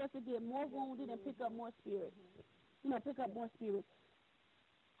that cause us to get more wounded and pick up more spirits. Pick up more spirits.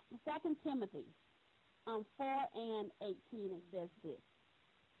 2 Timothy 4:18, it says this.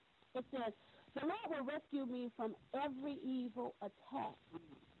 It says, the Lord will rescue me from every evil attack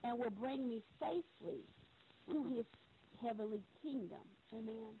and will bring me safely to His heavenly kingdom.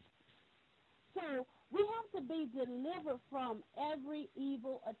 Amen. So we have to be delivered from every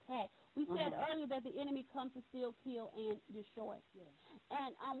evil attack. We said earlier that the enemy comes to steal, kill, and destroy.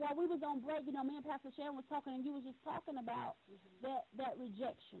 And while we was on break, me and Pastor Sharon was talking, and you was just talking about that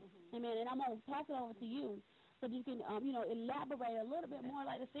rejection. Amen. And I'm going to pass it over to you, so you can, elaborate a little bit more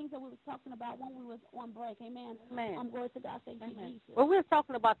like the things that we were talking about when we was on break. Amen. Glory to God. Thank you, Jesus. Well, we're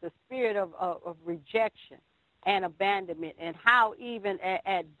talking about the spirit of rejection and abandonment, and how even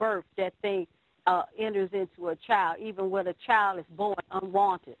at birth that thing enters into a child, even when a child is born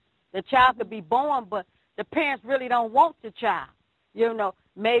unwanted. The child could be born, but the parents really don't want the child.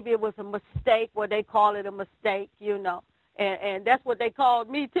 Maybe it was a mistake, or they call it a mistake, and that's what they called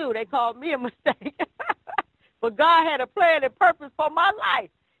me, too. They called me a mistake. But God had a plan and purpose for my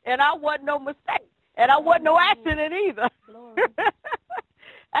life, and I wasn't no mistake, and I wasn't no accident either.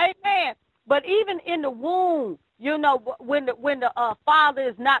 Amen. But even in the womb, when the father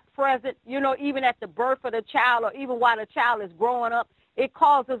is not present, even at the birth of the child, or even while the child is growing up, it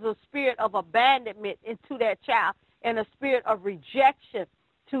causes a spirit of abandonment into that child and a spirit of rejection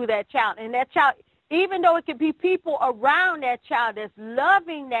to that child. And that child, even though it could be people around that child that's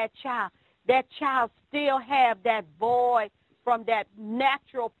loving that child still have that void from that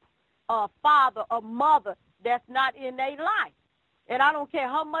natural father or mother that's not in their life. And I don't care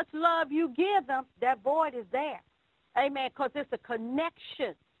how much love you give them, that void is there. Amen, because it's a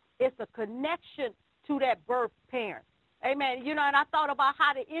connection. It's a connection to that birth parent. Amen. And I thought about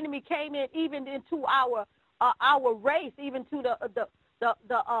how the enemy came in even into our race, even to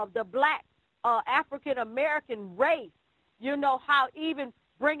the black African American race. How even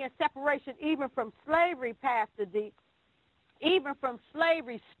bringing separation, even from slavery, Pastor D, even from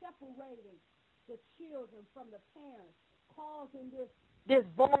slavery, separating the children from the parents, causing this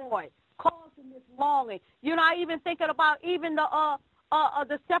void, causing this longing. I even thinking about even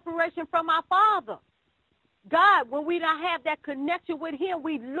the separation from our Father. God, when we don't have that connection with Him,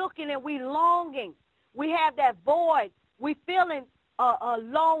 we looking and we longing. We have that void. We feeling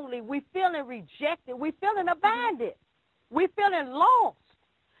lonely. We feeling rejected. We feeling abandoned. We feeling lost.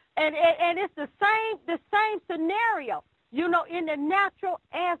 And it's the same scenario, in the natural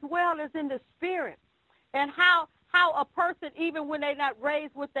as well as in the spirit. And how a person, even when they're not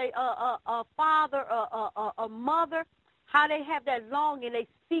raised with a father or a mother, how they have that longing, they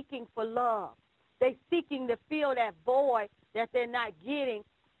seeking for love. They seeking to fill that void that they're not getting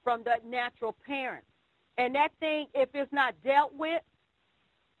from that natural parent. And that thing, if it's not dealt with,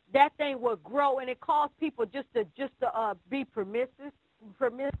 that thing will grow, and it causes people just to be permissive.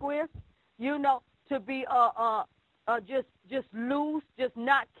 promiscuous, you know, to be just loose, just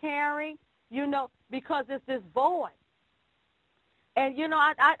not caring, you know, because it's this void. And you know,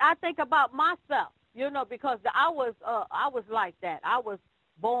 I think about myself, you know, because I was like that. I was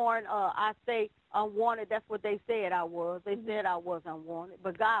born, I say unwanted. That's what they said I was. They said I was unwanted,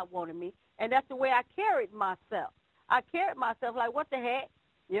 but God wanted me, and that's the way I carried myself. I carried myself like, what the heck?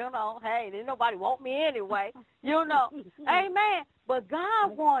 You know, hey, didn't nobody want me anyway, you know. Amen. But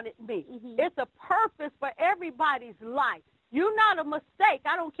God wanted me. It's a purpose for everybody's life. You're not a mistake.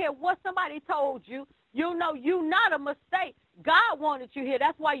 I don't care what somebody told you. You know, you're not a mistake. God wanted you here.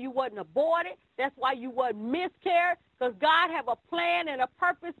 That's why you wasn't aborted. That's why you wasn't miscarried, because God have a plan and a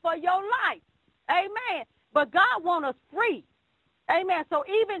purpose for your life. Amen. But God wants us free. Amen. So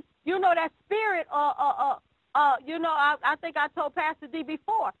even, you know, that spirit, you know, I think I told Pastor D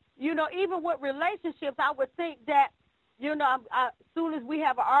before, you know, even with relationships, I would think that, you know, as soon as we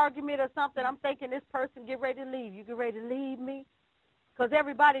have an argument or something, I'm thinking this person get ready to leave. You get ready to leave me? Because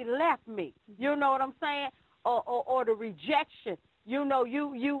everybody left me. You know what I'm saying? Or the rejection. You know,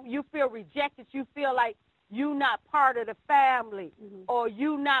 you feel rejected. You feel like you not part of the family, or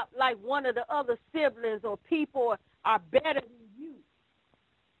you not like one of the other siblings, or people are better than you.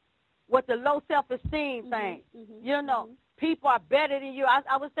 With the low self-esteem thing. You know, people are better than you.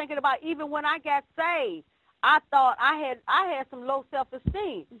 I was thinking about even when I got saved, I thought I had some low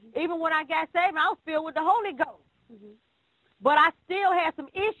self-esteem. Even when I got saved, I was filled with the Holy Ghost. But I still had some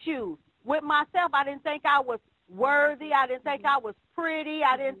issues with myself. I didn't think I was worthy. I didn't think I was pretty.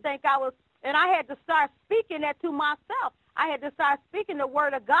 I didn't think I was, and I had to start speaking that to myself. I had to start speaking the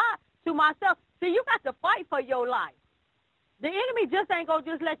word of God to myself. See, you got to fight for your life. The enemy just ain't going to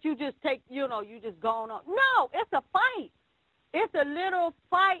just let you just take, you know, you just going on. No, it's a fight. It's a little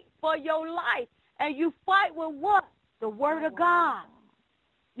fight for your life. And you fight with what? The word of God.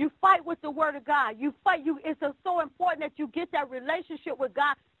 You fight with the word of God. You fight. It's so important that you get that relationship with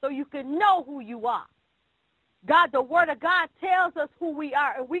God so you can know who you are. God, the word of God tells us who we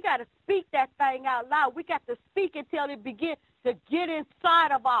are, and we got to speak that thing out loud. We got to speak it till it begins to get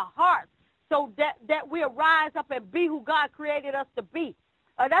inside of our hearts so that we'll rise up and be who God created us to be.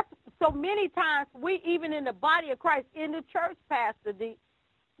 That's so many times we, even in the body of Christ, in the church, Pastor D,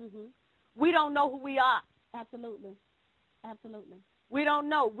 we don't know who we are. Absolutely. Absolutely. We don't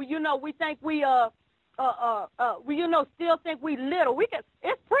know. We think we still think we little.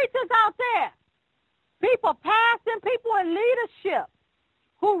 It's preachers out there, people passing, people in leadership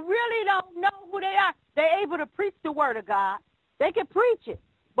who really don't know who they are. They're able to preach the word of God. They can preach it,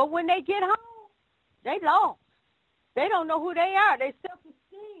 but when they get home, they lost. They don't know who they are. They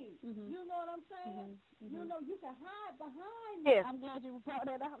self-esteem. You know what I'm saying? You know, you can hide behind this. I'm glad you brought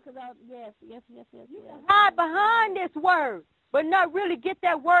that out because yes. You can hide behind this word, but not really get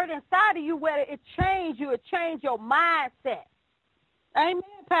that word inside of you where it change you. It change your mindset. Amen,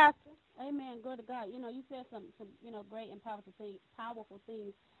 Pastor. Amen. Glory to God. You know, you said some great and powerful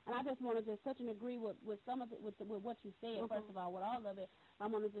things. And I just want to just touch and agree with some of it, with what you said, first of all, with all of it.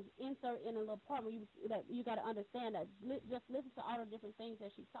 I'm going to just insert in a little part where you got to understand that. Just listen to all the different things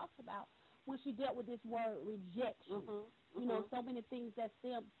that she talks about when she dealt with this word rejection. You know, so many things that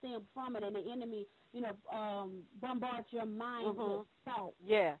stem from it, and the enemy, you know, bombards your mind with thoughts.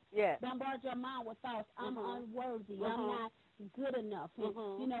 Yeah. Bombard your mind with thoughts. I'm unworthy. I'm not good enough. And,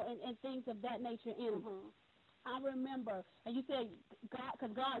 you know, and things of that nature. And I remember, and you said God,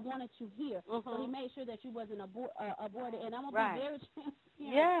 because God wanted you here, so He made sure that you wasn't aborted. And I'm gonna be very transparent.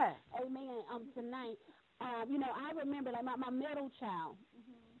 Yeah. Amen. Tonight, you know, I remember like my middle child.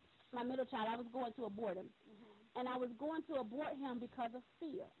 My middle child, I was going to abort him, and I was going to abort him because of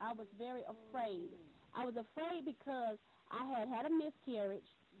fear. I was very afraid. I was afraid because I had a miscarriage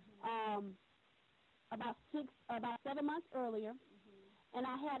about 7 months earlier, and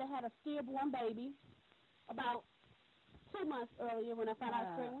I had a stillborn baby about 2 months earlier when I found out I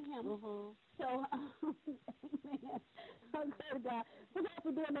was pregnant with him. So, man, oh God, we're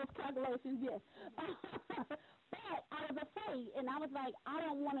actually doing those calculations, yes. But I was afraid, and I was like, I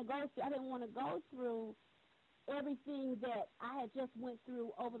didn't want to go through everything that I had just went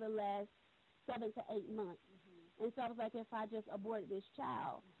through over the last 7 to 8 months. And so I was like, if I just aborted this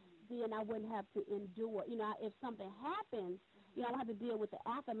child, then I wouldn't have to endure. You know, if something happens, you know, I don't have to deal with the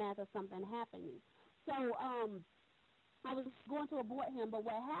aftermath of something happening. So I was going to abort him, but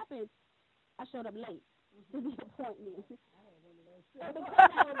what happened, I showed up late to the appointment. So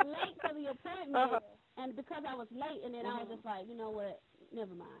because I was late to the appointment, and because I was late, and then I was just like, you know what,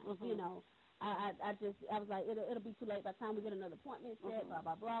 never mind, you know. I was like, it'll be too late by the time we get another appointment set, blah,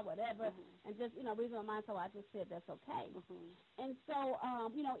 blah, blah, whatever. And just, reason my mind, so I just said that's okay. And so,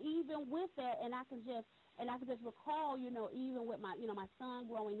 even with that, and I can just recall, even with my, my son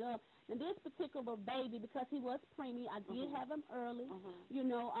growing up, and this particular baby, because he was preemie, I did have him early.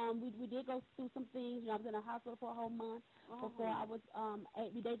 We did go through some things. I was in a hospital for a whole month before I was, and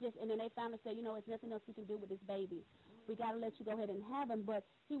then they finally said, it's nothing else we can do with this baby. We got to let you go ahead and have him. But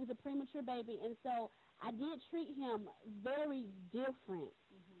he was a premature baby, and so I did treat him very different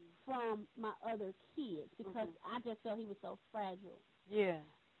from my other kids because I just felt he was so fragile. Yeah.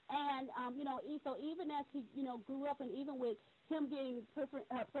 And, so even as he, grew up, and even with him getting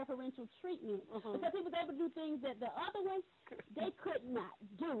preferential treatment, because he was able to do things that the other ones, they could not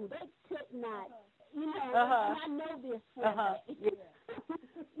do. They could not, and I know this for a fact.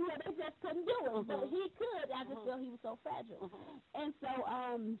 They just couldn't do it. But he could. I just felt he was so fragile. And so,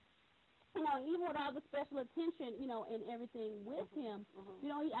 even with all the special attention, and everything with him,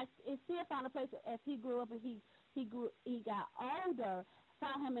 it still found a place as he grew up and he got older,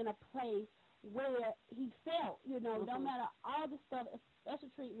 found him in a place where he felt, no matter all the stuff, special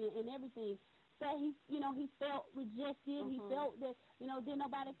treatment and everything, that he felt rejected. He felt that, didn't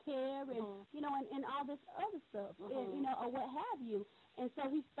nobody care, and, and all this other stuff, and, or what have you. And so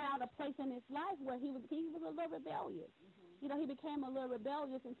he found a place in his life where he was a little rebellious. He became a little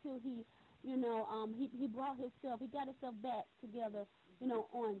rebellious until he, he brought himself, he got himself back together,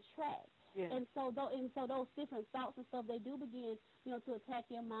 on track. Yeah. And so those different thoughts and stuff, they do begin, to attack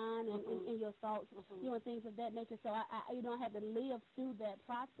your mind and your thoughts, and things of that nature. So I had to live through that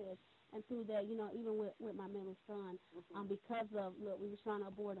process and through that, even with my middle son, because of, we were trying to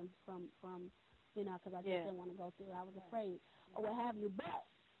abort him from because I just didn't want to go through it. I was afraid or what have you. But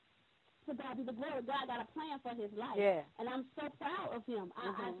to God be the glory. God got a plan for his life. Yeah. And I'm so proud of him.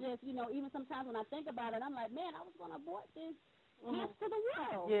 I just, even sometimes when I think about it, I'm like, man, I was going to abort this gift to the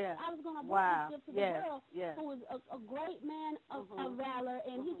world. Yeah. I was going to abort this gift to the world, who was a great man of valor,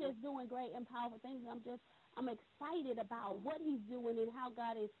 and he's just doing great and powerful things. I'm excited about what he's doing and how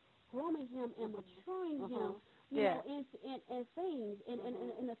God is grooming him and maturing him, in things,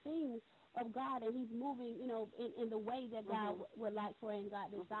 in the things of God, and he's moving, in the way that God would like for and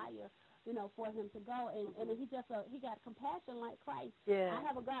God desire, for him to go. And he got compassion like Christ. Yeah. I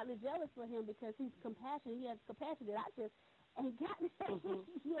have a godly jealous for him because he's compassionate. He has compassion that I just ain't got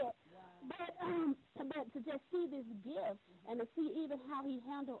yet. Wow. But to just see this gift and to see even how he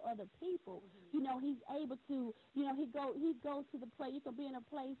handled other people, he's able to, he goes to the place. You can be in a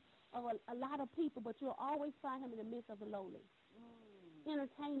place of a lot of people, but you'll always find him in the midst of the lowly,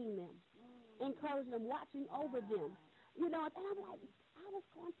 entertaining them, encouraging them, watching over them. And I'm like, I was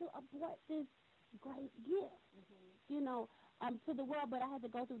going to abort this great gift, to the world, but I had to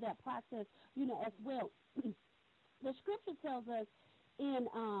go through that process, as well. The scripture tells us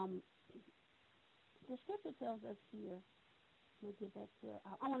here, let me get back to it.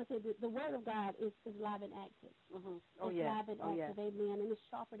 I want to say that the word of God is live and active. It's live and active, amen, and it's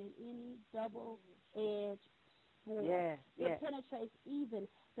sharper than any double-edged sword. It penetrates even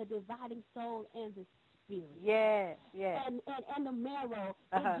the dividing soul and the spirit. And the marrow.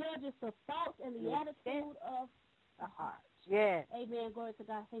 It judges the thoughts and the attitude of the heart. Amen. Glory to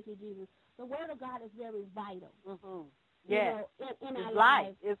God. Thank you, Jesus. The word of God is very vital. In our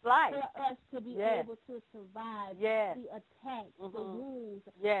lives. It's life. For us to be able to survive the attacks, the wounds,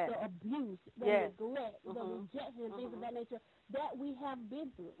 the abuse, the neglect, the rejection, things of that nature that we have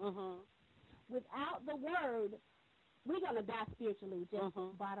been through. Without the word, we're going to die spiritually, just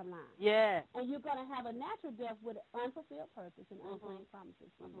bottom line. And you're going to have a natural death with unfulfilled purpose and unclaimed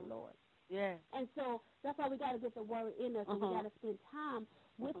promises from the Lord. And so that's why we got to get the word in us, and we got to spend time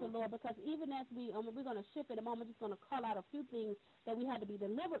with the Lord, because even as we're going to shift in a moment, just going to call out a few things that we had to be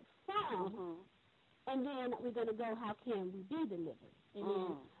delivered from, and then we're going to go, how can we be delivered?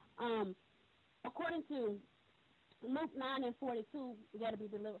 Amen. According to Luke 9:42, we got to be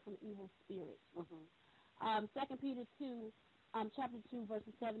delivered from evil spirits. 2 Peter 2, chapter 2,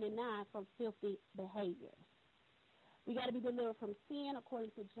 verses 7 and 9, from filthy behavior. We got to be delivered from sin,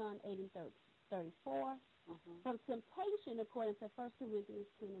 according to John 8:34. From temptation, according to 1 Corinthians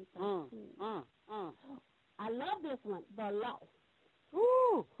 10 and 13. I love this one, the law.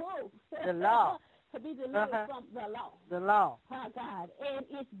 The law. To be delivered from the law. The law. Oh, God. And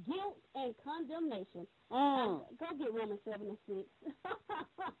it's guilt and condemnation. Go get Romans 7 and 6.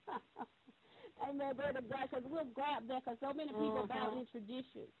 Amen, brother God, because we'll grab that, because so many people bow in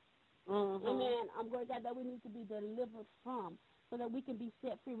tradition. Amen. I'm going to God that we need to be delivered from, so that we can be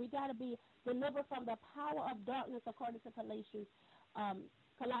set free. We got to be delivered from the power of darkness, according to Galatians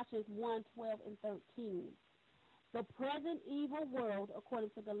Colossians 1:12 and 13. The present evil world, according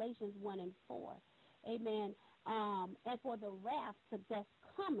to Galatians 1 and 4. Amen. And for the wrath that's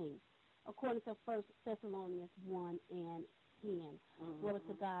coming, according to 1 Thessalonians 1 and 10. Glory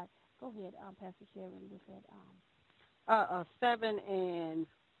to God. Go ahead, Pastor Sharon, with that. 7 and,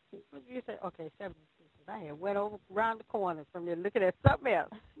 what did you say? Okay, 7 and 6. I had went over around the corner from there looking at something else.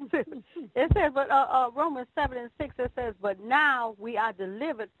 It says, but Romans 7 and 6, it says, but now we are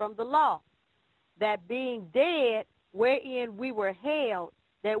delivered from the law, that being dead, wherein we were held,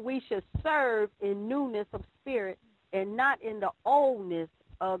 that we should serve in newness of spirit and not in the oldness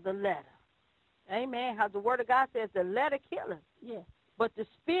of the letter. Amen. How the word of God says the letter killeth, yes, but the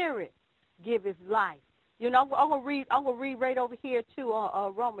spirit giveth life. You know, I'm gonna read right over here too,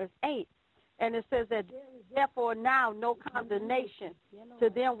 Romans 8, and it says that there is therefore now no condemnation to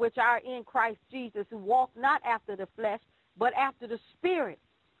them which are in Christ Jesus, who walk not after the flesh, but after the spirit.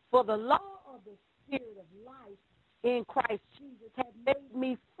 For the law of the spirit of life in Christ Jesus has made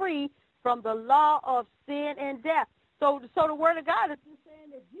me free from the law of sin and death. So the word of God is just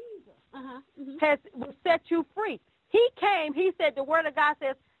saying that Jesus will set you free. He came, he said, the word of God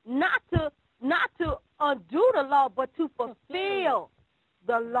says, not to undo the law, but to fulfill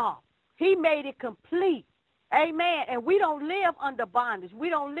the law. He made it complete. Amen. And we don't live under bondage. We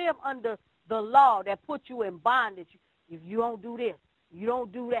don't live under the law that puts you in bondage. If you don't do this, you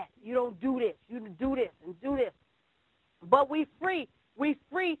don't do that. You don't do this. You do this and do this. But we free. We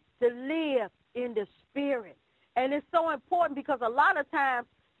free to live in the spirit. And it's so important because a lot of times,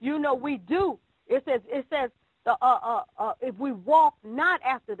 you know, we do. It says if we walk not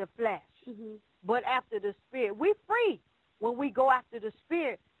after the flesh, but after the spirit. We free when we go after the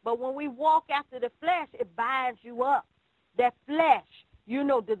spirit. But when we walk after the flesh, it binds you up. That flesh, you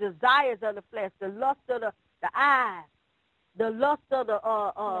know, the desires of the flesh, the lust of the eyes, the lust of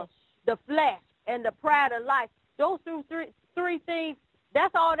the flesh, and the pride of life. Those three things,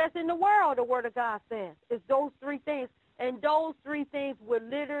 that's all that's in the world, the word of God says. It's those three things. And those three things will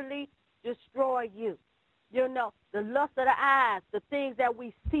literally destroy you. You know, the lust of the eyes, the things that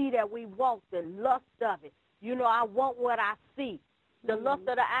we see that we want, the lust of it. You know, I want what I see. The lust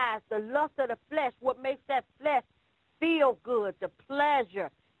of the eyes, the lust of the flesh, what makes that flesh feel good, the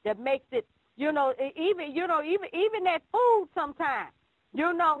pleasure that makes it, you know, even that food sometimes,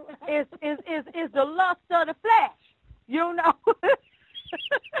 you know, is the lust of the flesh, you know.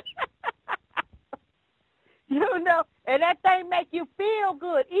 You know, and that thing make you feel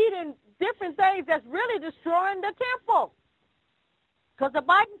good, eating different things that's really destroying the temple. Because the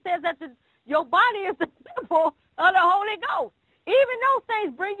Bible says that your body is the temple of the Holy Ghost. Even those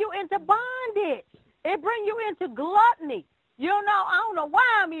things bring you into bondage. It bring you into gluttony. You know, I don't know why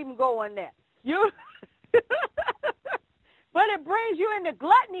I'm even going there. But it brings you into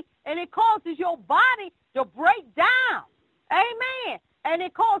gluttony, and it causes your body to break down. Amen. And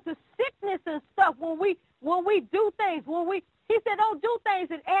it causes sickness and stuff when we do things. He said, don't do things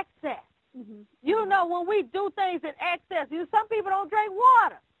in excess. You know, when we do things in excess, some people don't drink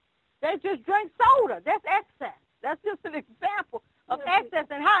water. They just drink soda. That's excess. That's just an example of excess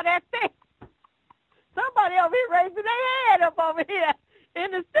and how that thing. Somebody over here raising their head up over here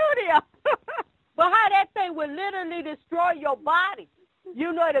in the studio. But how that thing will literally destroy your body.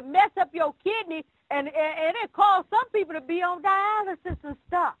 You know, it'll mess up your kidney, and it cause some people to be on dialysis and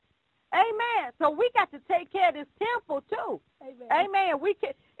stuff. Amen. So we got to take care of this temple too. Amen. We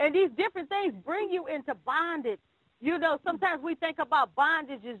can, and these different things bring you into bondage. You know, sometimes we think about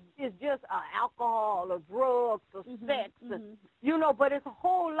bondage is just alcohol or drugs or sex, and, you know, but it's a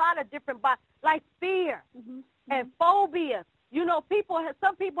whole lot of different like fear and phobia. You know,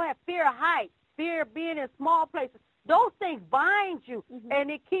 some people have fear of heights, fear of being in small places. Those things bind you, and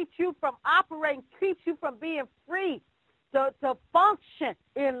it keeps you from operating, keeps you from being free to function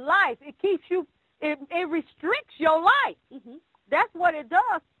in life. It keeps you, it restricts your life. That's what it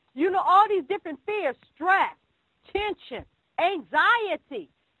does. You know, all these different fears, stress, tension, anxiety,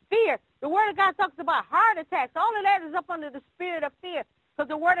 fear. The Word of God talks about heart attacks. All of that is up under the spirit of fear. Because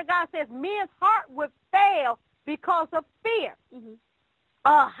the Word of God says men's heart would fail because of fear.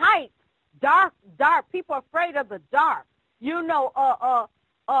 Heights, dark. People are afraid of the dark. You know,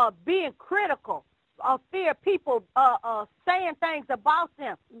 being critical. Fear people saying things about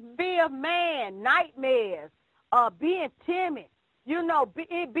them. Fear of man, nightmares, being timid. You know,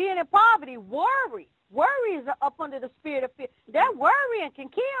 being in poverty, worry. Worry is up under the spirit of fear. That worrying can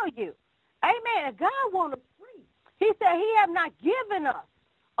kill you. Amen. And God wants us free. He said he have not given us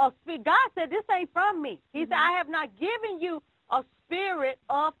a spirit. God said this ain't from me. He said I have not given you a spirit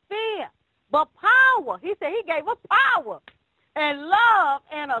of fear, but power. He said he gave us power. and love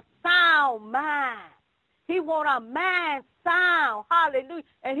and a sound mind. He want a mind sound. Hallelujah.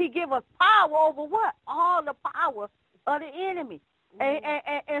 And he give us power over what? All the power of the enemy.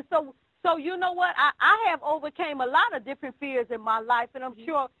 And so you know what? I have overcame a lot of different fears in my life, and I'm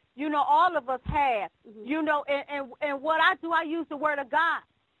sure, you know, all of us have. You know, and what I do, I use the word of God.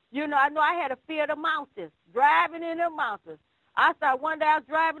 You know I had a fear of the mountains, driving in the mountains. I started one day I was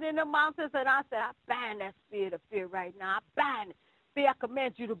driving in the mountains, and I said, I bind that spirit of fear right now. I bind it. Fear, I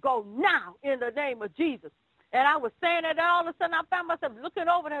command you to go now in the name of Jesus. And I was saying it, and all of a sudden I found myself looking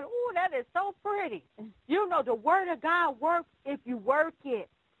over there. Ooh, that is so pretty. You know, the word of God works if you work it,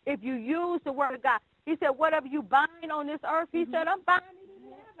 if you use the word of God. He said, whatever you bind on this earth, he said, I'm binding it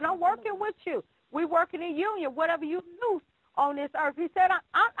in heaven. I'm working with you. We're working in union. Whatever you loose on this earth, he said, I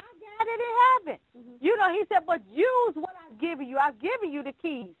got it in heaven. You know, he said, but use what I've given you. I've given you the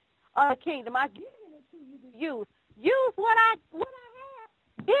keys of the kingdom. I've given it to you to use. Use what I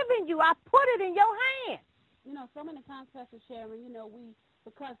have given you. I put it in your hand. You know, so many times, Pastor Sharon, you know,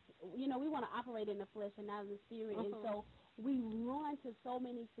 because we want to operate in the flesh and not in the spirit, and so we run to so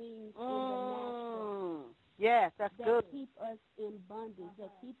many things in the natural. Yes, that's good. That keep us in bondage, that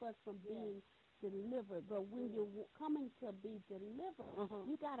keep us from being delivered. But when you're coming to be delivered,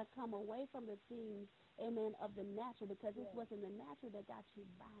 you got to come away from the things, amen, of the natural, because it's what's in the natural that got you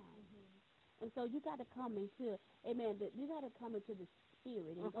bound. And so you got to come into, amen, you got to come into the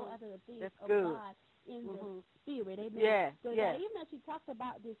spirit and go after the things of God in the spirit, amen. Yeah, so even as she talked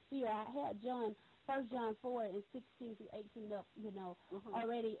about this fear, I had 1 John 4 and 16 through 18 up, you know,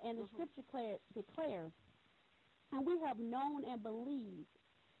 already, and the scripture declares, and we have known and believed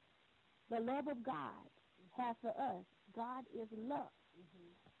the love of God has for us. God is love.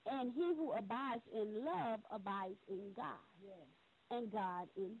 And he who abides in love abides in God, and God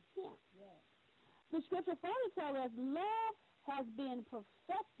in him. The scripture further tells us love has been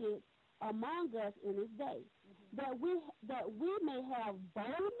perfected among us in this day, that we may have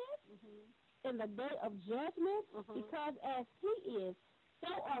boldness in the day of judgment, because as he is, so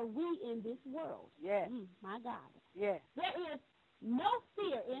are we in this world. Yes. My God. Yes. There is no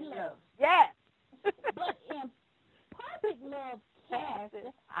fear in love. Yes. But in perfect love casts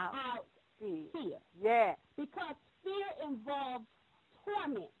out fear. Yes. Because fear involves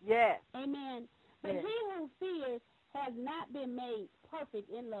torment. Yes. Amen. But he who fears has not been made perfect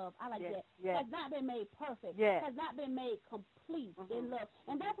in love. I like that. Has not been made perfect. Has not been made complete in love.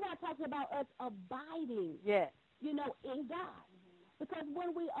 And that's why I talked about us abiding, you know, in God. Because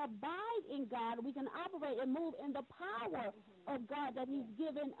when we abide in God, we can operate and move in the power of God that he's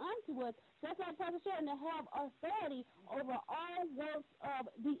given unto us. That's why Pastor Sharon, to have authority over all works of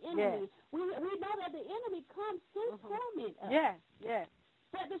the enemy. We know that the enemy comes to torment us.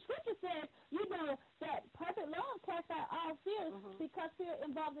 But the scripture says, you know, that perfect love casts out all fears, because fear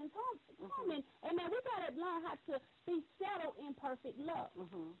involves in torment. And man, we got to learn how to be settled in perfect love.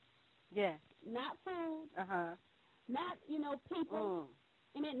 Not food. Not, you know, people.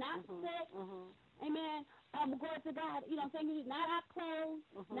 Amen. Not sex. Amen. Glory to God. You know what I'm saying? Not our clothes,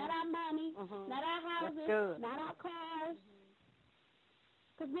 not our money, not our houses, not our cars.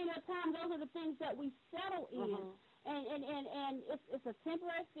 Because many of the times those are the things that we settle in. And it's a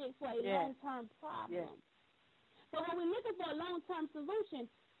temporary fix for a long-term problem. So when we're looking for a long-term solution,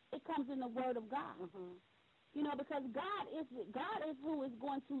 it comes in the Word of God. You know, because God is who is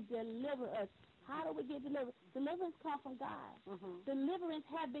going to deliver us. How do we get delivered? Deliverance comes from God. Deliverance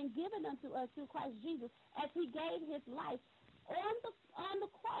has been given unto us through Christ Jesus, as he gave his life on the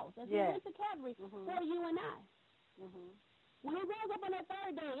cross, as he went to Calvary for you and I. When he rose up on that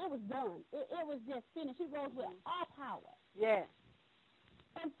third day, it was done. It was just finished. He rose with all power.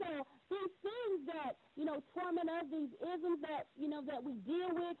 And so these things that, you know, torment us, these isms that, you know, that we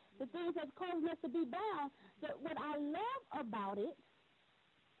deal with, the things that's causing us to be bound, that what I love about it,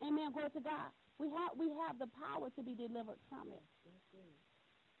 amen, glory to God, we have the power to be delivered from it.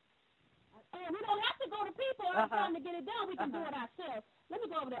 And we don't have to go to people every time to get it done. We can do it ourselves. Let me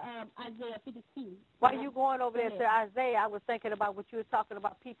go over to Isaiah 52. While you going over there to Isaiah, I was thinking about what you were talking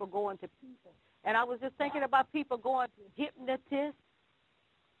about, people going to people. And I was just thinking about people going to hypnotists.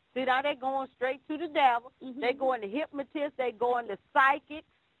 See, now they're going straight to the devil. They're going to hypnotists. They're going to psychics.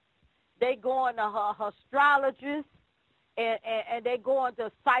 They're going to astrologists. And they're going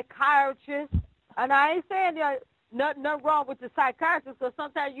to psychiatrists. And I ain't saying there's nothing wrong with the psychiatrists, because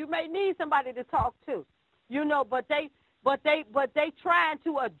sometimes you may need somebody to talk to, you know. But they trying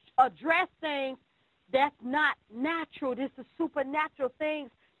to address things that's not natural. This is supernatural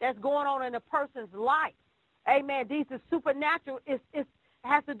things that's going on in a person's life. Amen. These are supernatural. It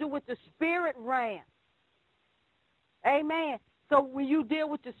has to do with the spirit realm. Amen. So when you deal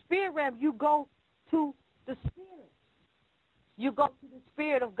with the spirit realm, you go to the spirit. You go to the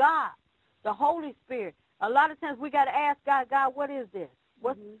Spirit of God, the Holy Spirit. A lot of times we got to ask God, God, what is this?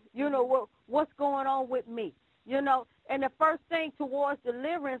 What's going on with me? And the first thing towards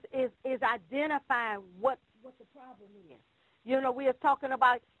deliverance is identifying what the problem is. We are talking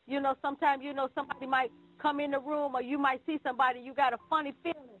about, sometimes, somebody might come in the room, or you might see somebody, you got a funny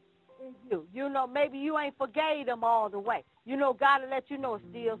feeling in you. Maybe you ain't forgave them all the way. God will let you know it's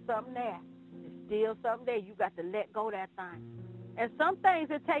still something there. It's still something there. You got to let go of that thing. And some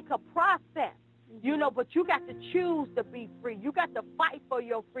things, it take a process, but you got to choose to be free. You got to fight for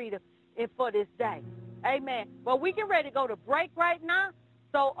your freedom and for this day. Amen. Well, we get ready to go to break right now.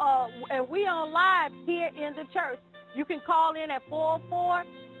 So, and we on live here in the church. You can call in at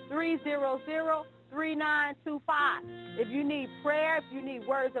 443003925. If you need prayer, if you need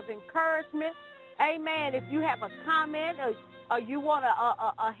words of encouragement, amen. If you have a comment or you want to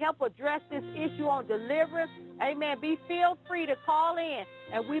help address this issue on deliverance, amen, feel free to call in,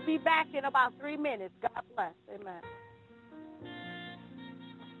 and we'll be back in about 3 minutes. God bless. Amen.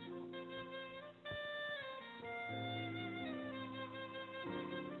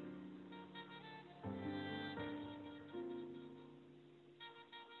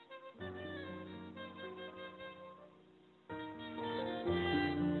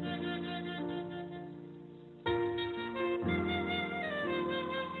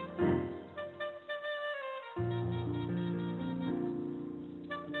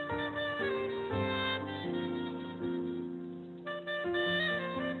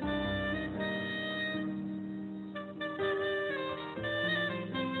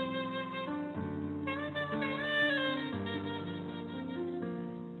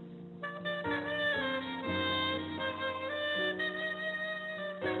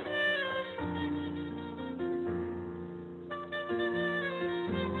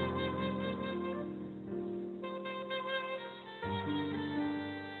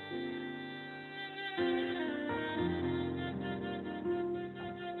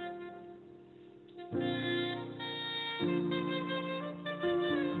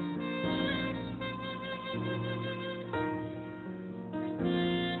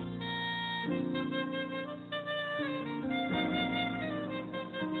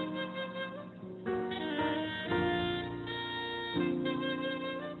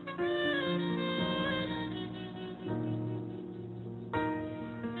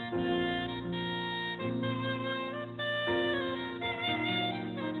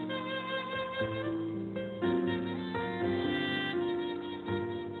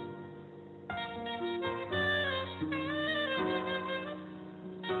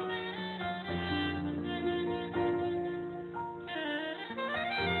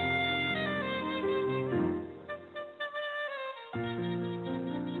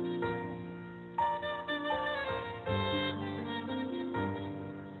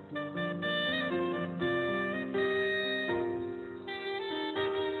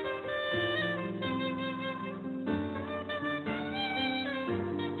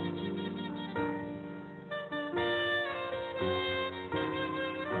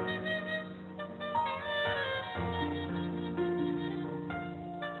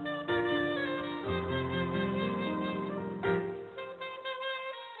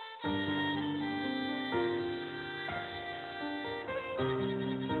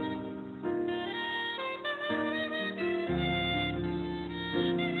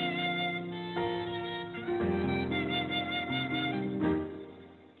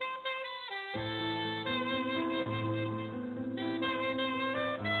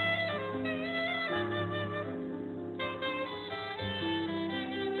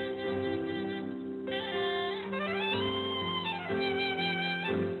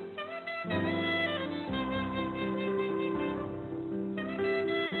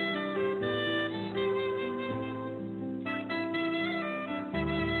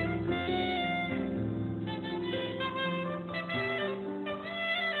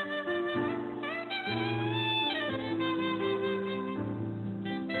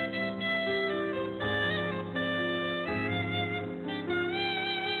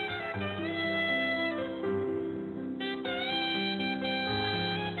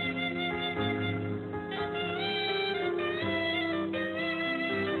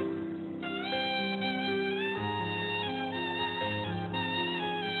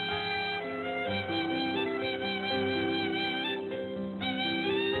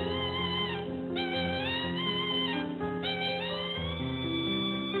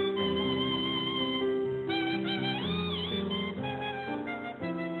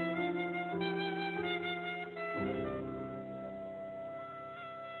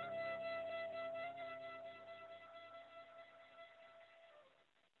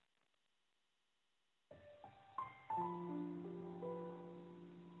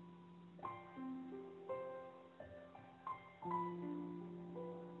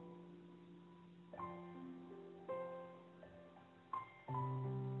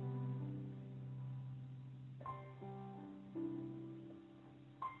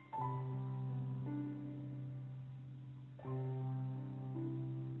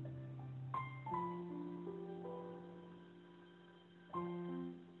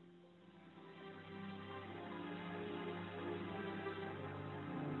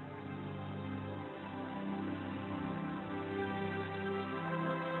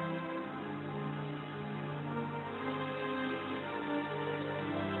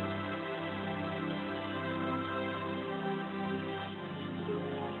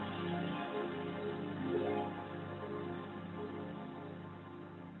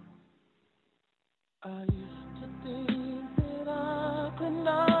 I used to think that I could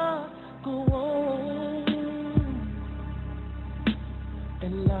not go on,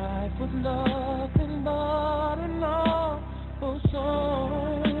 and life was nothing but an awful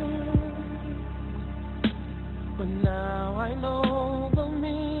song. But now I know the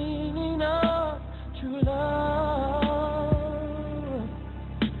meaning of true love.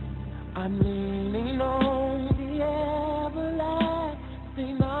 I'm leaning on the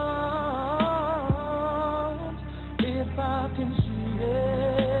everlasting arms. If I can see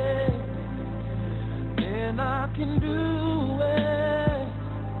it, then I can do it.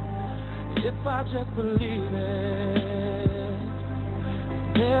 If I just believe it,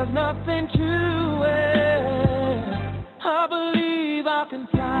 there's nothing to it. I believe I can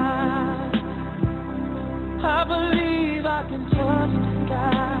fly. I believe I can touch the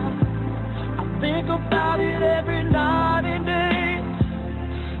sky. I think about it every night and day.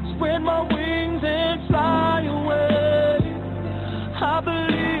 Spread my wings and fly away. I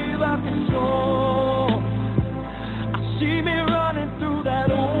believe I can soar. I see me running through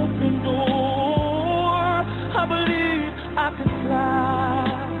that open door. I believe I can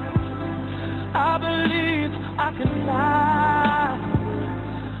fly. I believe I can fly.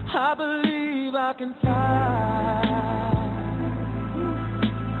 I believe I can fly.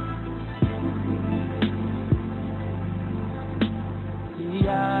 See,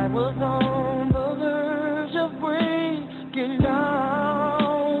 I was on the verge of breaking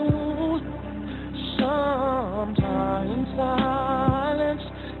down. Sometimes silence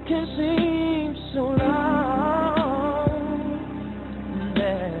can seem so loud.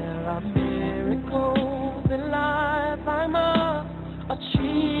 There are miracles in life I must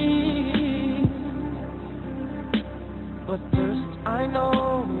achieve. But first I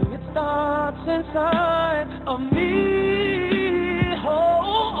know it starts inside of me.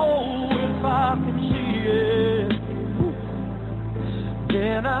 Oh, if I can see it,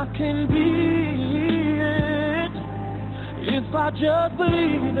 then I can be it. If I just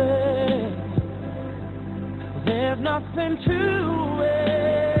believe it, there's nothing to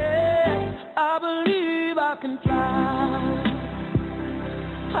it. I believe I can fly.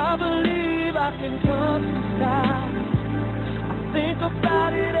 I believe I can touch the sky. I think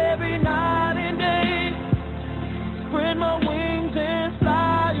about it every night and day. Spread my wings and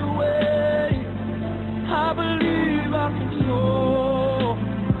fly away. I believe I can soar.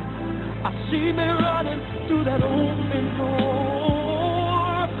 I see me running through that open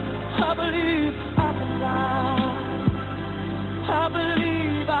door. I believe I can fly. I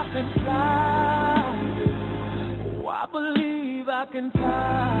believe I can fly. Oh, I believe I can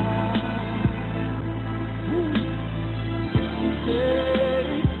fly. Yeah,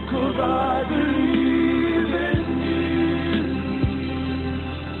 'cause I believe in you.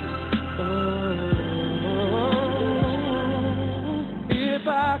 Oh, if I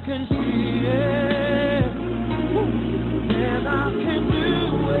can see it, then I can do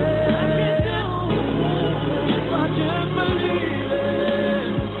it. If I just believe it,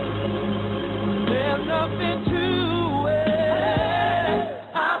 there's nothing to it.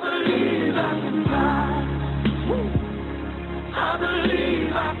 I believe I can fly. I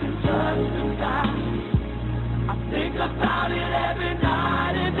believe I can touch the sky. I think about it every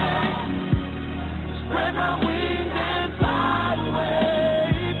night and day. Spread my wings and fly away.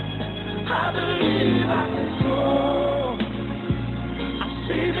 I believe I can soar. I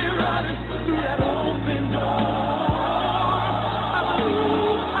see me running through that open door. I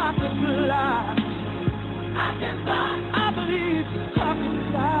believe I can fly. I can fly. I believe I can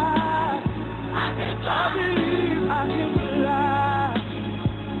fly. I can fly. I believe I can fly.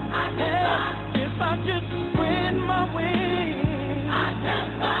 I can fly. If I just spread my wings, I can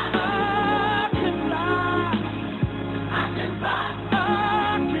fly. I can fly. I can fly. I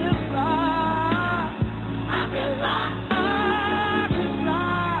can fly. I can fly. I can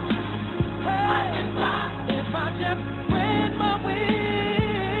fly. Hey, I can fly. If I just spread my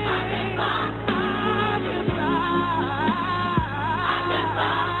wings, I can fly. I can fly. I can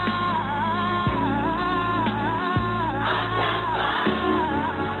fly.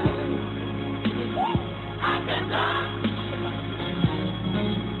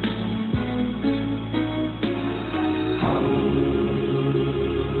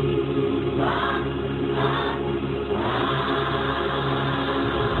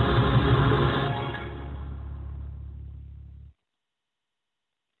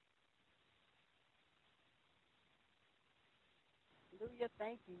 Hallelujah.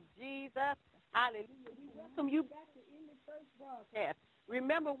 Thank you, Jesus. Hallelujah. We welcome you back to In the Church broadcast.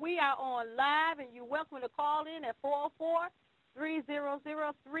 Remember, we are on live, and you're welcome to call in at 404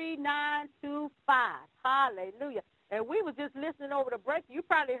 300-3925. Hallelujah. And we were just listening over the break. You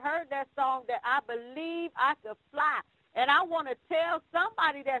probably heard that song, that I Believe I Could Fly. And I want to tell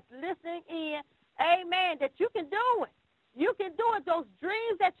somebody that's listening in, amen, that you can do it. You can do it. Those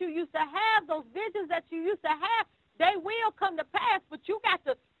dreams that you used to have, those visions that you used to have, they will come to pass, but you got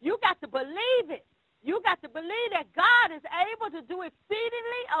to believe it. You got to believe that God is able to do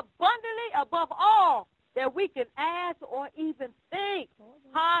exceedingly abundantly above all that we can ask or even think.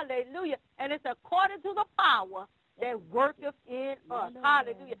 Hallelujah. And it's according to the power that worketh in us.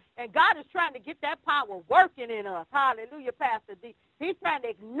 Hallelujah. And God is trying to get that power working in us. Hallelujah, Pastor D. He's trying to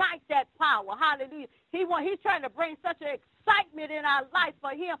ignite that power. Hallelujah. He's trying to bring such an excitement in our life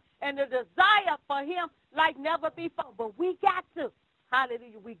for him and the desire for him like never before. But we got to.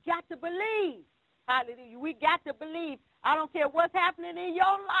 Hallelujah. We got to believe. Hallelujah. We got to believe. I don't care what's happening in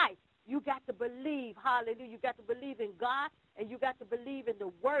your life. You got to believe. Hallelujah. You got to believe in God, and you got to believe in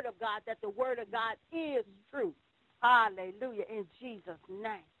the word of God, that the word of God is true. Hallelujah. In Jesus'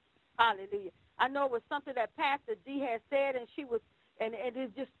 name. Hallelujah. I know it was something that Pastor D had said, and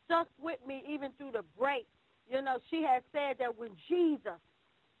it just stuck with me even through the break. You know, she had said that when Jesus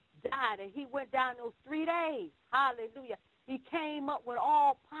died and he went down those 3 days, hallelujah, he came up with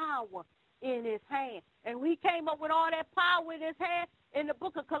all power in his hand. And he came up with all that power in his hand. In the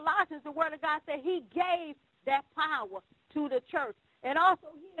book of Colossians, the word of God said he gave that power to the church. And also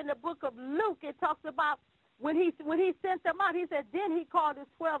here in the book of Luke, it talks about when he sent them out, he said, then he called his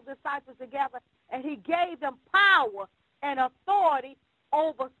 12 disciples together, and he gave them power and authority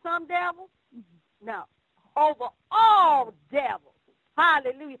over some devils. No, over all devils.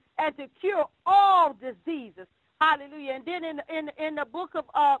 Hallelujah. And to cure all diseases. Hallelujah. And then in the book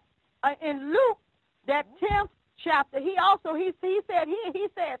of in Luke, that 10th chapter, he said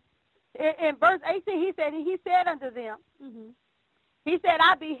in verse 18, he said unto them, he said,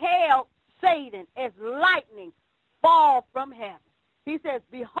 I beheld Satan as lightning fall from heaven. He says,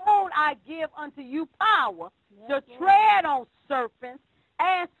 behold, I give unto you power to tread on serpents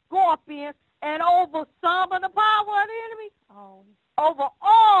and scorpions and over some of the power of the enemy, over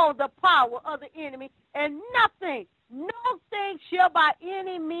all the power of the enemy, and nothing shall by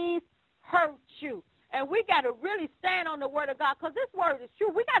any means hurt you. And we got to really stand on the word of God, because this word is true.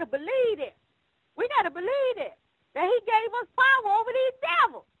 We got to believe it. We got to believe it, that he gave us power over these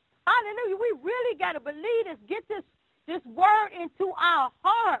devils. Hallelujah. We really got to believe this. Get this word into our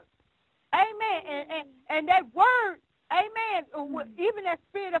hearts. Amen. And that word, amen, even that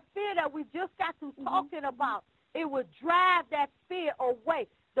spirit of fear that we just got to talking about, it would drive that fear away.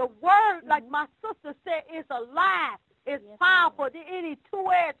 The word, like my sister said, is alive. It's powerful. Any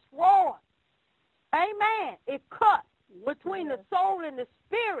two-edged sword. Amen. It cuts between the soul and the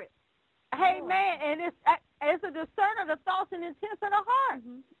spirit. Amen. And it's a discerner of the thoughts and intents of the heart.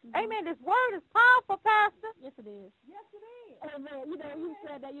 Amen. This word is powerful, Pastor. Yes, it is. Yes, it is. Amen. You know, you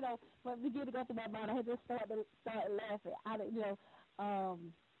said that, when we get to go through my mind, I had just started laughing.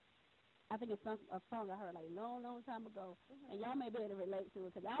 I think it's a song I heard like a long, long time ago, and y'all may be able to relate to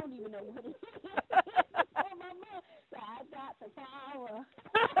it, because I don't even know what it is. Oh, my mom. So I got the power.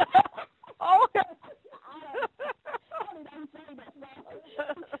 Okay. I don't say that song.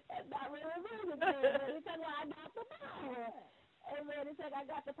 It's not really music, but it said, well, I got the power. Amen. It said, I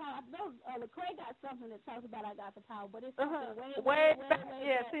got the power. I know Lecrae got something that talks about I got the power, but it's something way back.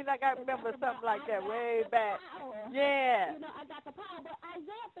 Yeah, seems like I remember something like that way back. Yeah. I got the power, but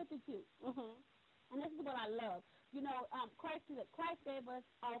Isaiah 52. And this is what I love. Christ gave us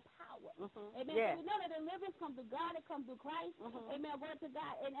all power. Amen. Yeah. So we know that deliverance comes through God, it comes through Christ. Amen. Word to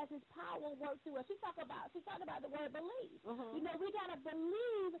God. And as his power works through us, she talked about the word believe. We gotta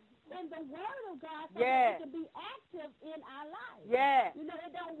believe in the word of God so that it can be active in our lives. Yeah.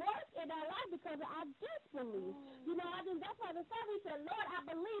 It don't work in our life because of our disbelief. That's why the psalmist said, Lord, I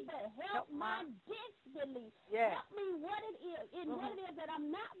believe, but help my disbelief. Yeah. Help me what it is, what it is that I'm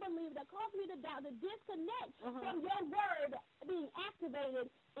not believing, that causes me to doubt, to disconnect from your word being activated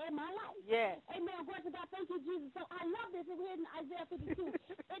in my life. Yeah. Amen. Word to God. Thank you, Jesus. So I love this. It's here in Isaiah 52.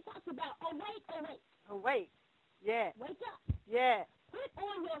 It talks about awake, awake. Awake. Yeah. Wake up. Yeah. Put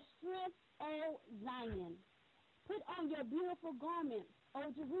on your strength, O Zion. Put on your beautiful garments, O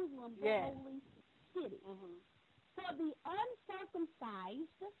Jerusalem, the holy city. For the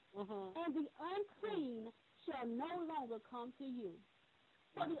uncircumcised and the unclean shall no longer come to you.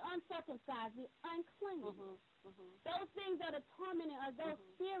 For the uncircumcised, the unclean, those things that are tormenting us, those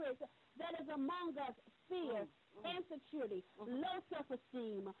spirits that is among us, fear, insecurity, low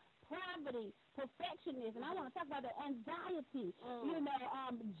self-esteem, depravity, perfectionism. And I want to talk about the anxiety,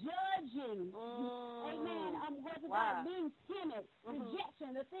 judging. Amen. Wow. Being timid,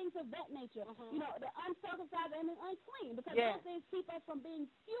 rejection, the things of that nature. The uncircumcised and the unclean, because those things keep us from being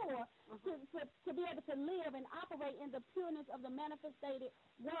pure to be able to live and operate in the pureness of the manifested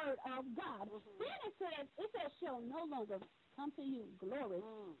word of God. Then it says, shall no longer come to you, glory.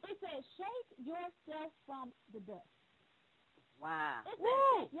 It says, shake yourself from the dust. Wow. It says,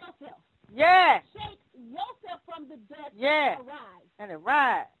 shake yourself. Yeah. Shake yourself from the dust Yeah. and arise. And it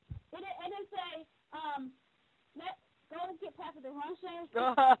rise. And it say, let's go and get Pastor DeRon Sharon,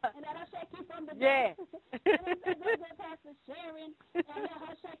 Go. and that'll shake you from the dust. Yeah. And it says, go get Pastor Sharon, and let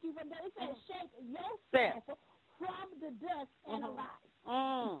her shake you from the dust. It says, shake yourself from the dust and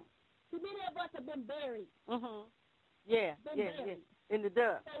arise. See, many of us have been buried. Yeah. Buried. In the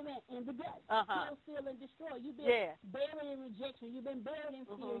dust. Amen. In the dust. Uh-huh. Kill, steal, and destroy. You've been buried in rejection. You've been buried in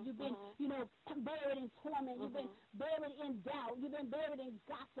fear. You've been, buried in torment. You've been buried in doubt. You've been buried in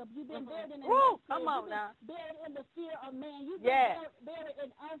gossip. You've been buried in come on now. Buried in the fear of man. You've been buried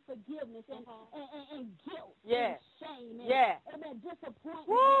in unforgiveness and guilt and shame and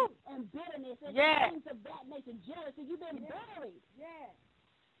disappointment and bitterness and things of that nature. Jealousy. You've been buried. Yeah.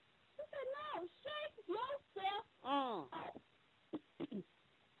 He said, no, shake yourself up.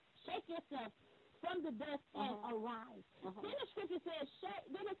 Shake yourself from the dust and arise. Then the scripture says, set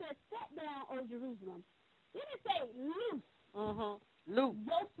down, O Jerusalem. Then it says, loose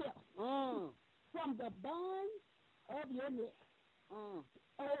yourself from the bonds of your neck. O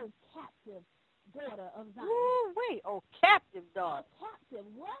captive daughter of Zion. Oh, captive daughter. Captive.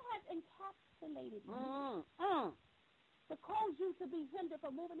 What has encapsulated you? To cause you to be hindered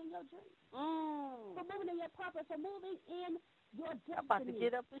from moving in your dreams, from moving in your purpose, from moving in your destiny. I'm about to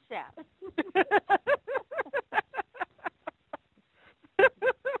get up and shout. What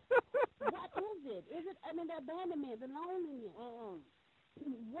is it? Is it, the abandonment, the loneliness?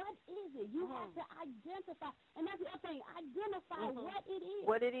 What is it? You have to identify, and that's the other thing, identify what it is.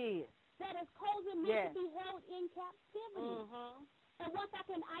 What it is. That is causing me to be held in captivity. And once I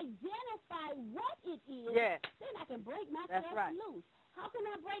can identify what it is, then I can break myself loose. How can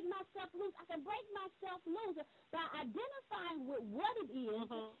I break myself loose? I can break myself loose by identifying with what it is.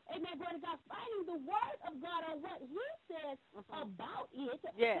 Amen. Glory to God. Finding the word of God on what he says about it,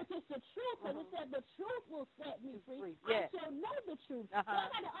 which is the truth. Because it says the truth will set me free. I shall know the truth. So I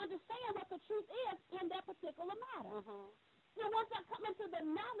got to understand what the truth is in that particular matter. So once I come into the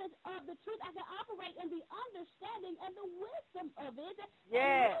knowledge of the truth, I can operate in the understanding and the wisdom of it and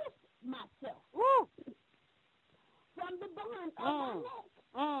loose myself from the bond of my neck.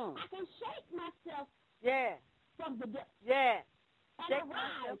 I can shake myself from the dust. And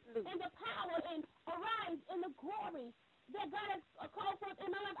arise in the power and arise in the glory that God has called forth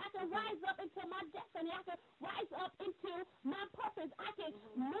in my life. I can rise up into my destiny. I can rise up into my purpose. I can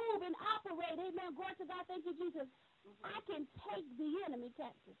move and operate. Amen. Glory to God. Thank you, Jesus. I can take the enemy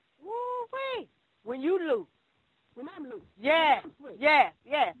captive. When you loose. When I'm loose. Yes. Only then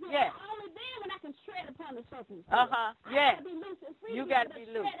when I can tread upon the serpent. I gotta be loose and free. You gotta be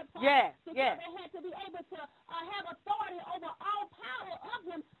loose. I had to be able to have authority over all power of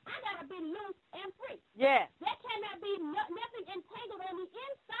him. I gotta be loose and free. There cannot be nothing entangled on the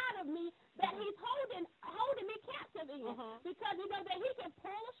inside of me that he's holding me captive in. Because you know that he can pull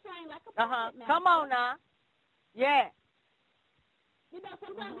a string like a puppet. Come on now. You know,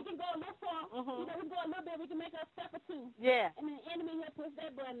 sometimes we can go a little far. You know, we can go a little bit. We can make a step or two. And then the enemy here push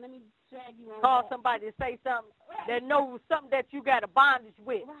that button. Let me drag you on. Call somebody to say something that knows something that you got a bondage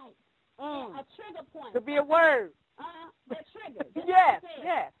with. A trigger point. Could be a word. That trigger. I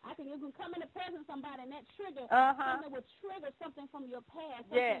think you can come in the presence of somebody, and that trigger something will trigger something from your past.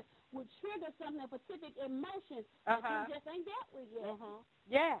 Something will trigger something, a specific emotion that you just ain't dealt with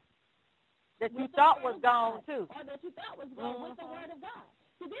yet. That you thought was gone, too. Or that you thought was gone with the word of God.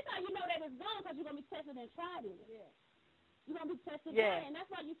 So this how you know that it's gone, because you're going to be tested and tried in it. You're going to be tested and that's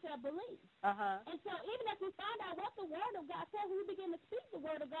why you shall believe. And so even if we find out what the word of God says, we begin to speak the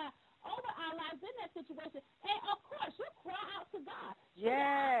word of God over our lives in that situation. And, of course, you cry out to God.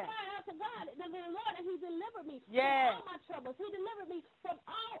 I cry out to God, the Lord, and he delivered me from all my troubles. He delivered me from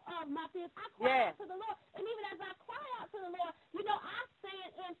all of my fears. I cry out to the Lord. And even as I cry out to the Lord, you know, I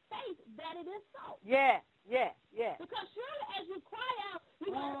stand in faith that it is so. Because surely as you cry out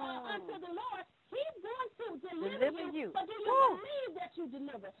unto the Lord, he's going to deliver you. But do you believe that you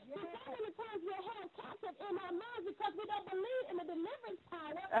deliver? So many times we're held captive in our minds because we don't believe in the deliverance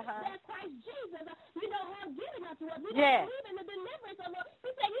power that Christ Jesus, has given unto us. We don't believe in the deliverance of Lord.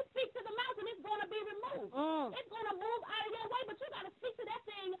 He said, you speak to the mountain, it's going to be removed. It's going to move out of your way, but you got to speak to that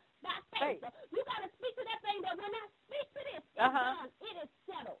thing by right. So you got to speak to that thing that when I speak to this, it's done. It is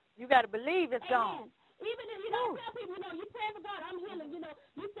settled. You got to believe it's Amen. gone. Even if you don't tell people, you pray for God, I'm healing,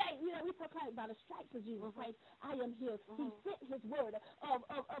 you say, we proclaim by the stripes of Jesus Christ, I am healed. He sent his word of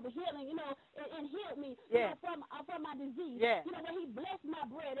healing, and healed me from my disease. When he blessed my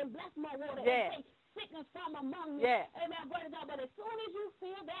bread and blessed my water and take sickness from among me. Amen. But as soon as you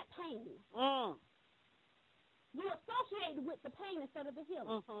feel that pain, you associate with the pain instead of the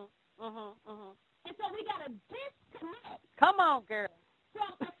healing. And so we got to disconnect. Come on, girl. From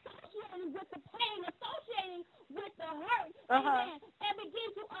associating with the pain, associating with the hurt, amen, and begin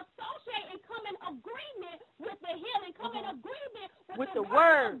to associate and come in agreement with the healing, come in agreement with the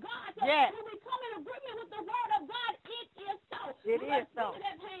word of God. So when we come in agreement with the word of God, it is so. It is so.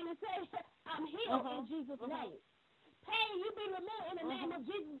 That pain and say, I'm healed in Jesus' name. Pain, you be removed in the name of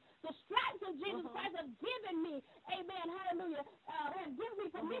Jesus. The stripes of Jesus Christ have given me, amen, hallelujah, have given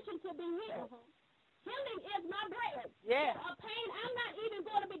me permission to be healed. Healing is my bread. Yeah. Pain, I'm not even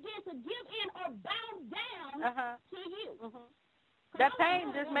going to begin to give in or bow down to you. That pain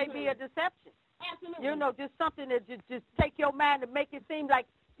just may be a deception. Absolutely. Just something that just take your mind to make it seem like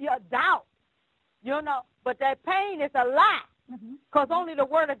you're doubt. But that pain is a lie. Because only the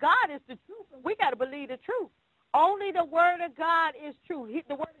word of God is the truth. We got to believe the truth. Only the word of God is true.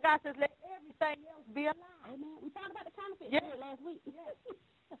 The word of God says, let everything else be a lie. Amen. We talked about the counterfeit spirit last week.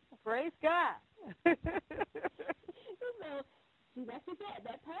 Praise God. So, see, that's what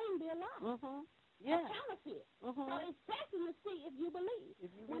that pain be a lie. A counterfeit. So it's testing to see if you believe. If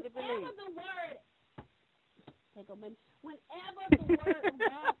you really whenever believe. the word of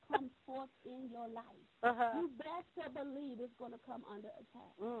God comes forth in your life, you best to believe it's going to come under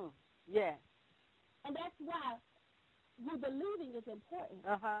attack. Yeah. And that's why your believing is important.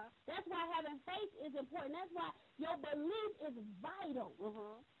 That's why having faith is important. That's why your belief is vital.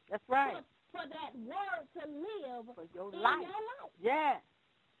 That's right. For that word to live for your in life. your life. Yeah.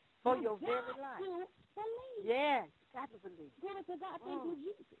 For you your very life. To believe. Yeah. Got to believe. Glory to God. Thank you,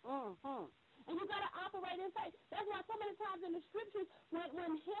 Jesus. And you got to operate in faith. That's why so many times in the scriptures,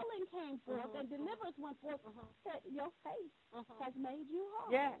 when healing came forth and deliverance went forth, that your faith has made you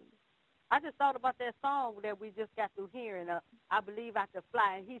whole. Yeah. I just thought about that song that we just got through hearing, I Believe I Could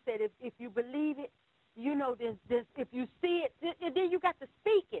Fly. And he said, if you believe it, this, if you see it, then you got to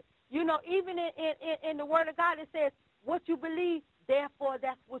speak it. Even in the word of God, it says, what you believe, therefore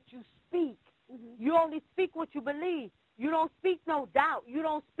that's what you speak. You only speak what you believe. You don't speak no doubt. You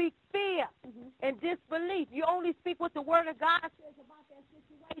don't speak fear and disbelief. You only speak what the word of God says about that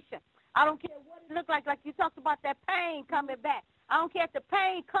situation. I don't care what it looks like you talked about that pain coming back. I don't care if the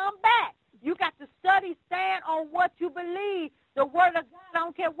pain come back. You got to study, stand on what you believe, the word of God. I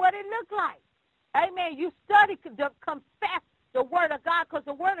don't care what it looks like. Amen. You study to confess the word of God, because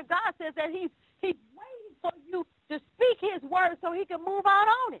the word of God says that he's waiting for you to speak his word so he can move out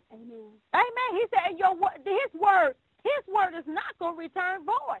on it. Amen. Amen. He said his word is not going to return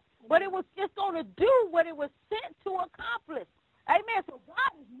void, but it was just going to do what it was sent to accomplish. Amen. So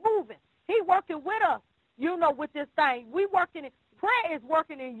God is moving. He's working with us, with this thing. Prayer is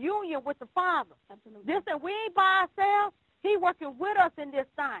working in union with the Father. Absolutely. Listen, we ain't by ourselves. He's working with us in this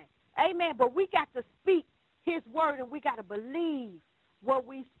thing. Amen. But we got to speak his word, and we got to believe what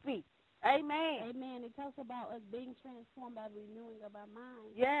we speak. Amen. Amen. It talks about us being transformed by renewing of our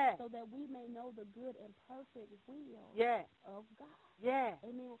minds. Yeah. So that we may know the good and perfect will of God. Yeah.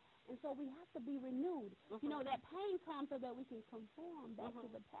 Amen. And so we have to be renewed. That pain comes so that we can conform back to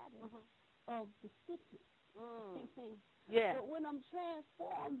the pattern of the sickness. Yeah. But when I'm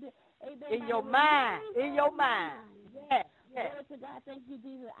transformed, in your mind. Yeah. Glory to God. Thank you,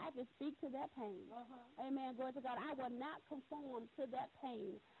 Jesus. I can speak to that pain. Amen. Glory to God. I will not conform to that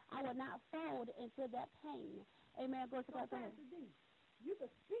pain. I will not fold into that pain. Amen. Glory to God. You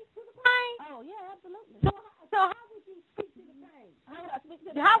can speak to the pain? Oh, yeah, absolutely. So how would you speak to the pain?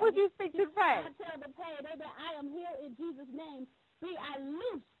 How would you speak to the pain? I tell the pain, amen, I am here in Jesus' name. Be I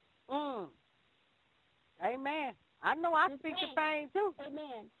loose. Amen. I know I speak to pain too.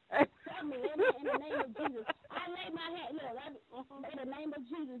 Amen. Tell me, amen, in the name of Jesus. I lay my hand, in the name of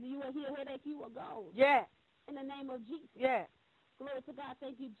Jesus, you will heal headache, you will go. Yeah. In the name of Jesus. Yeah. Glory to God.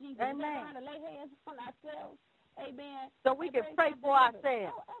 Thank you, Jesus. Amen. We learn to lay hands on ourselves. Amen. So we can pray for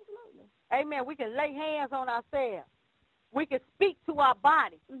ourselves. Oh, absolutely. Amen. We can lay hands on ourselves. We can speak to our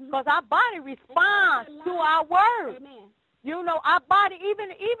body, because our body responds to our words. Amen. Our body, even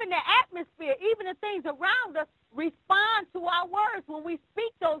the atmosphere, even the things around us respond to our words when we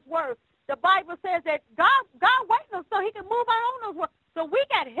speak those words. The Bible says that God waits us so he can move out on those words. So we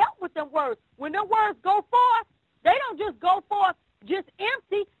got help with them words. When the words go forth, they don't just go forth just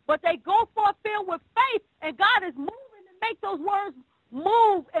empty, but they go forth filled with faith, and God is moving to make those words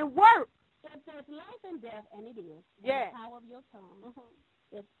move and work. If there's life and death, and it is, Yeah. the power of your tongue.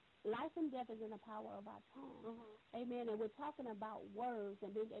 If life and death is in the power of our tongue. Amen. And we're talking about words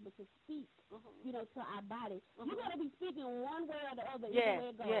and being able to speak, to our body. You got to be speaking one way or the other, either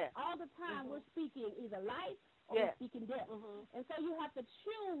way it goes. All the time we're speaking either life or we're speaking death. And so you have to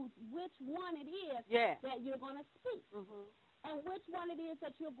choose which one it is that you're going to speak. And which one it is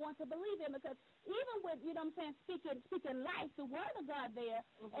that you're going to believe in. Because even with, speaking life, the word of God there,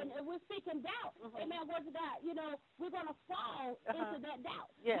 and we're speaking doubt, amen, word of God, we're going to fall into that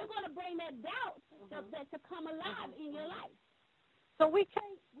doubt. We're going to bring that doubt to come alive in your life. So we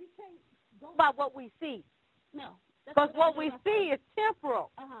can't go by what we see. No. Because what we see is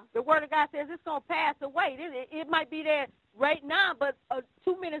temporal. The word of God says it's going to pass away. It might be there right now, but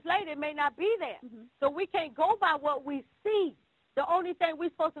 2 minutes later it may not be there. So we can't go by what we see. The only thing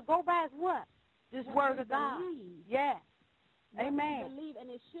we're supposed to go by is what? This word of God. Yeah. Amen. Believe, and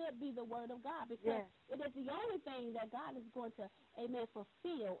it should be the word of God, because it is the only thing that God is going to,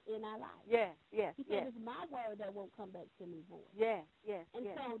 fulfill in our lives. He said it's my word that won't come back to me void. And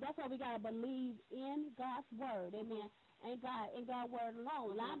so that's why we got to believe in God's word. Amen. And God word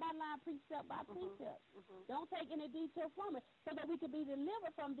alone, line by line, precept by precept. Don't take any detail from it, so that we can be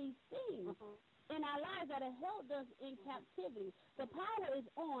delivered from these things in our lives that have held us in captivity. The power is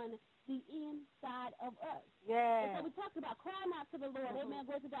on the inside of us. And so we talked about crying out to the Lord. Amen.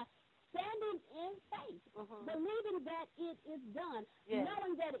 Glory to God. Standing in faith, believing that it is done,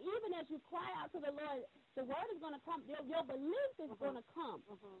 knowing that even as you cry out to the Lord, the word is going to come. Your belief is going to come,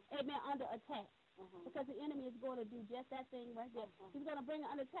 amen, under attack. Because the enemy is going to do just that thing right there. He's going to bring it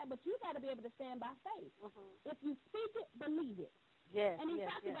under attack, but you got to be able to stand by faith. If you speak it, believe it. And he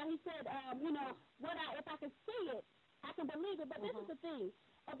talked about, he said, if I can see it, I can believe it. But this is the thing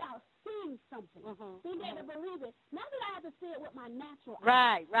about seeing something, being able to believe it. Not that I have to see it with my natural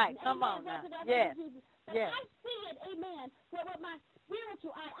eye. Right. Come on now. But I see it, amen, with my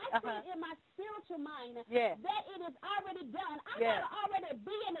spiritual eye. I see it in my spiritual mind that it is already done. I got to already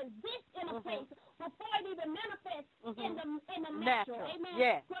be and exist in a place before it even manifests in the natural.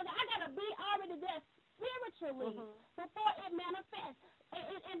 Amen. So I got to be already there spiritually before it manifests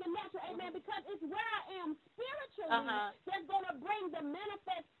in the natural. Amen. Because it's where I am spiritually that's going to bring the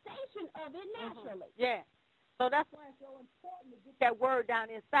manifestation of it naturally. So that's why it's so important to get that word down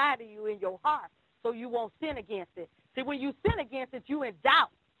inside of you in your heart, so you won't sin against it. See, when you sin against it, you in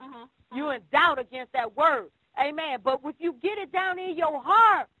doubt. You in doubt against that word. Amen. But if you get it down in your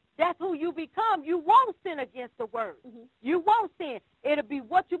heart, that's who you become. You won't sin against the word. You won't sin. It'll be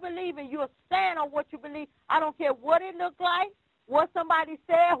what you believe, and you'll stand on what you believe. I don't care what it looked like, what somebody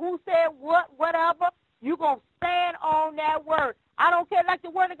said, who said what, whatever. You're going to stand on that word. I don't care, like the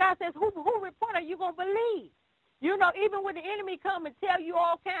word of God says, who report are you going to believe? Even when the enemy come and tell you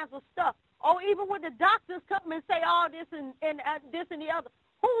all kinds of stuff, or even when the doctors come and say all this and this and the other,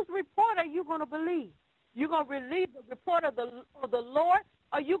 whose report are you going to believe? You going to believe the report of the Lord,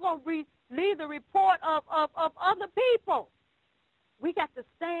 or you going to believe the report of other people? We got to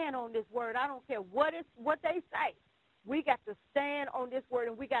stand on this word. I don't care what they say. We got to stand on this word,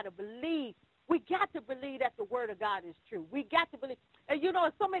 and we got to believe. We got to believe that the word of God is true. We got to believe. And,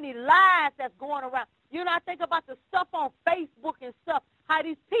 there's so many lies that's going around. I think about the stuff on Facebook and stuff, how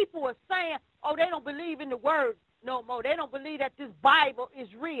these people are saying, oh, they don't believe in the word no more. They don't believe that this Bible is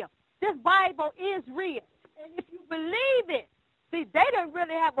real. This Bible is real. And if you believe it, see, they don't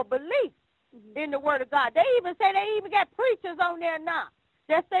really have a belief in the word of God. They even say they even got preachers on there now.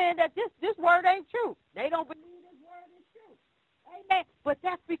 They're saying that this word ain't true. They don't believe this word is true. Amen. But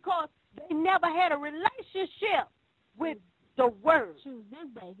that's because they never had a relationship with the word.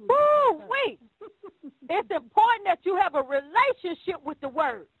 Woo-wee. It's important that you have a relationship with the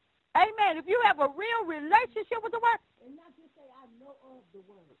word. Amen. If you have a real relationship with the word, and not just say, I know of the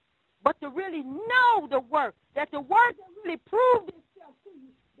word, but to really know the word, that the word can really prove itself to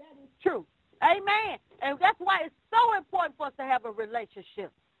you, that is true. Amen. And that's why it's so important for us to have a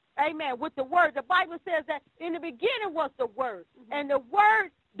relationship. Amen. With the word. The Bible says that in the beginning was the word. And the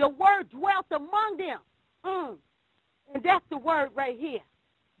word dwelt among them. And that's the word right here.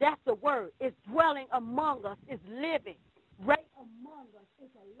 That's the word. It's dwelling among us. It's living right among us.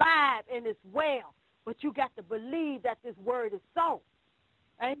 It's alive and it's well. But you got to believe that this word is so.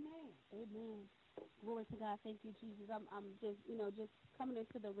 Amen. Glory to God. Thank you, Jesus. I'm just coming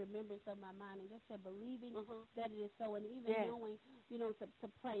into the remembrance of my mind and just believing that it is so, and even knowing, to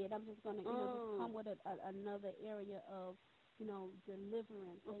pray it. I'm just going to, just come with another area of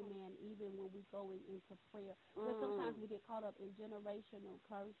deliverance, amen, even when we go into prayer. But sometimes we get caught up in generational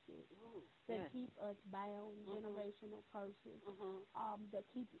curses that keep us bound, generational curses that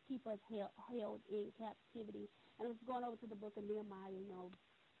keep us held in captivity. And it's going over to the book of Nehemiah,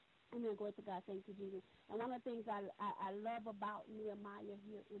 Amen. Glory to God. Thank you, Jesus. And one of the things I love about Nehemiah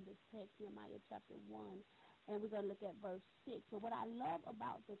here in this text, Nehemiah chapter 1, and we're going to look at verse 6. So what I love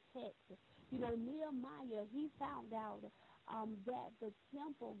about the text, Nehemiah, he found out that the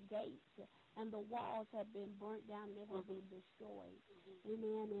temple gates and the walls had been burnt down and they had been destroyed.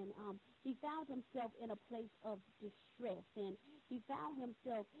 Amen. And he found himself in a place of distress. And he found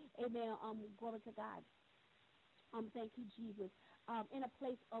himself, amen, glory to God. Thank you, Jesus. In a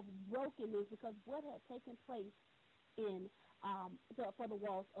place of brokenness because what had taken place in for the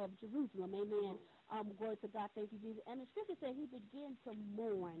walls of Jerusalem. Amen. Glory to God. Thank you, Jesus. And the scripture said he began to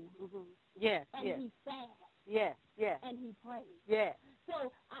mourn. Yes, and yes. he fasted. Yes, yes. And he prayed. Yes.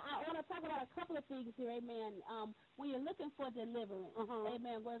 So I want to talk about a couple of things here. Amen. When you're looking for deliverance,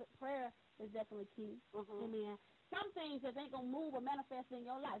 amen, well, prayer is definitely key. Amen. Some things that ain't going to move or manifest in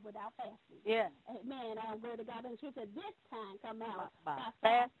your life without fasting. Yeah. Amen. Word to God. And the scripture this time come out by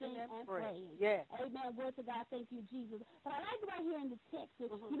fasting and praying. Yeah. Amen. Word to God. Thank you, Jesus. But I like right here in the text,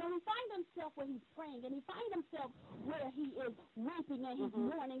 he find himself where he's praying, and he find himself where he is weeping and he's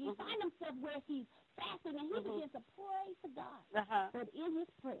mourning. He find himself where he's fasting, and he begins to pray to God. But in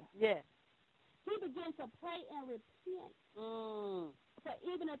his prayer, he begins to pray and repent. For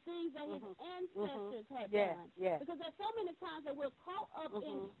even the things that his ancestors had done. Because there's so many times that we're caught up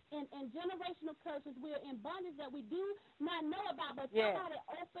in generational curses. We're in bondage that we do not know about, but somebody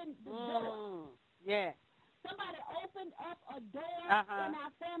opened the door. Somebody opened up a door in our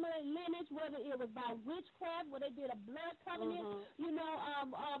family lineage, whether it was by witchcraft, where they did a blood covenant, with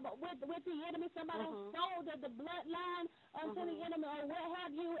the enemy. Somebody stole the bloodline to the enemy or what have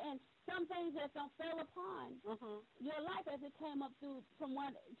you, and some things that fell upon your life as it came up from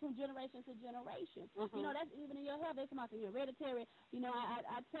generation to generation. That's even in your health. They come out to hereditary.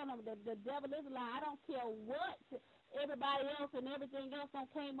 I tell them the devil is a lie. I don't care what everybody else and everything else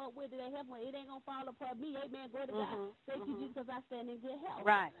came up with their health. It ain't gonna fall upon me. Amen. Glory to God. Thank you, Jesus, because I stand in good health.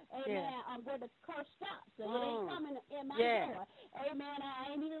 Right. Amen. I'm where the curse stops. So it ain't coming in my door. Amen.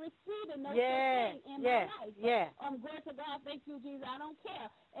 I ain't even receiving no thing in my life. I'm glory to God. Thank you, Jesus. I don't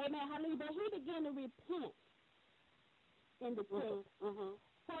care. Amen. Hallelujah. But he began to repent in the text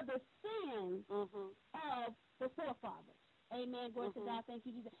for the sins of the forefathers. Amen. Glory to God. Thank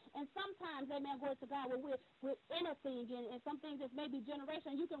you, Jesus. And sometimes, amen, glory to God, when we're in a thing and some things that may be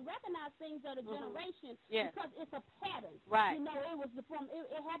generation, you can recognize things that are generation because it's a pattern. Right. It was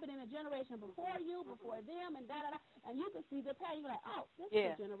it happened in a generation before you, before them, and da-da-da. And you can see the pattern. You're like, oh, this is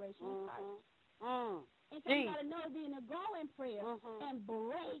a generational curse. And so you got to know being to go in prayer and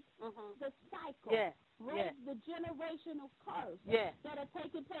break the cycle. Break the generational curse that are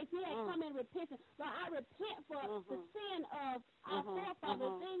taking place. He ain't come in repentance. But I repent for the sin of our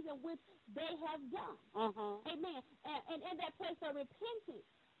forefathers, things in which they have done. Amen. And in that place of repentance,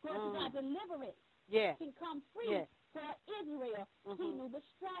 glory to God, deliverance can come free. For Israel, he knew the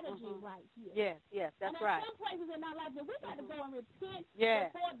strategy right here. Yes, that's and right. Some places in our life that we got to go and repent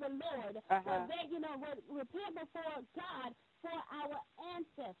before the Lord. Repent before God for our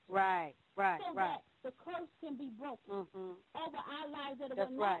ancestors. Right. So that the curse can be broken over our lives, that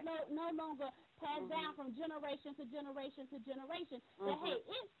it will no longer pass down from generation to generation to generation. That, hey,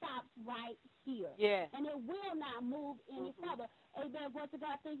 it stops right here. And it will not move any further. Amen. Glory to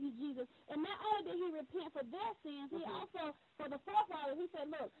God. Thank you, Jesus. And not only did he repent for their sins, he also, for the forefathers, he said,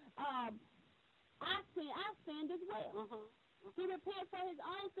 look, I sinned as well. He repented for his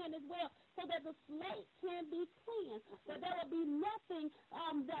own sin as well, so that the slate can be cleansed, that there will be nothing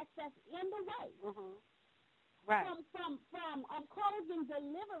that's in the way. From causing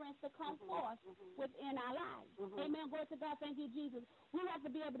deliverance to come forth within our lives. Amen. Glory to God. Thank you, Jesus. We have to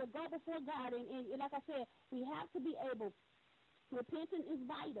be able to go before God, and like I said, we have to be able. Repentance is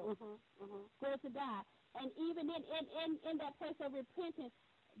vital. Glory to God. And even in that place of repentance,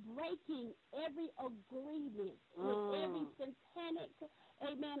 breaking every agreement with every satanic,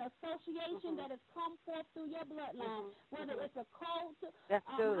 association that has come forth through your bloodline, whether it's a cult,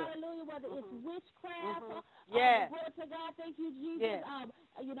 hallelujah, whether it's witchcraft, glory to God, thank you, Jesus,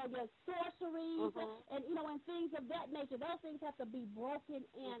 your sorceries, and things of that nature. Those things have to be broken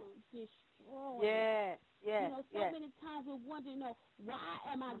and destroyed. So many times we wonder, why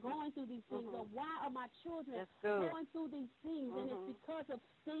am I going through these things, or why are my children going through these things? And it's because of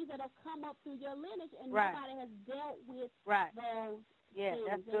things that have come up through your lineage, and nobody has dealt with those things.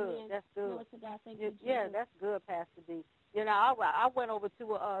 That's good. Amen. That's good. Lord, to God, thank you, Jesus. Yeah, that's good, Pastor D. You know, I went over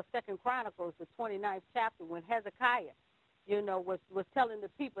to Second Chronicles, the 29th chapter, when Hezekiah, you know, was telling the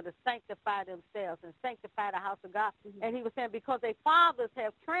people to sanctify themselves and sanctify the house of God. Mhm. And he was saying because their fathers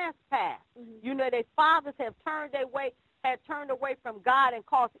have trespassed. Mhm. You know, their fathers have turned away from God and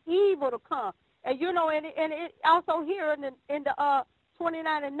caused evil to come. And, you know, and it also here in the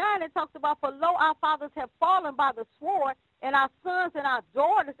 29 and 9, it talks about, for lo, our fathers have fallen by the sword, and our sons and our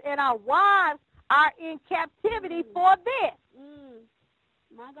daughters and our wives are in captivity for this.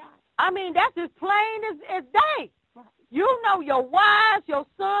 My God. I mean, that's as plain as day. You know your wives, your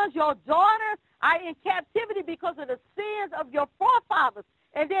sons, your daughters are in captivity because of the sins of your forefathers.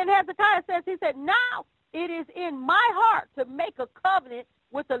 And then Hezekiah says, he said, now it is in my heart to make a covenant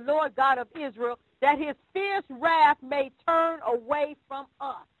with the Lord God of Israel, that his fierce wrath may turn away from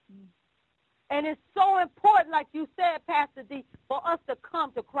us. And it's so important, like you said, Pastor D, for us to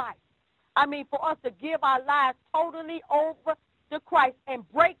come to Christ. I mean, for us to give our lives totally over to Christ and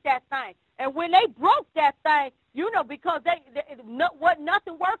break that thing. And when they broke that thing, you know, because they wasn't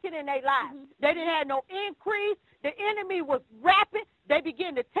nothing working in their lives. Mm-hmm. They didn't have no increase. The enemy was rapid. They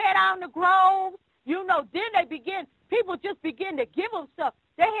began to tear down the groves. You know, then people just begin to give them stuff.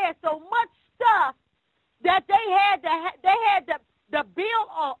 They had so much stuff that they had to build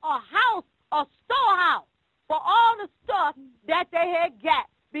a house, a storehouse for all the stuff that they had got,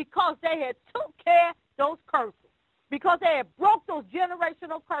 because they had took care of those curses, because they had broke those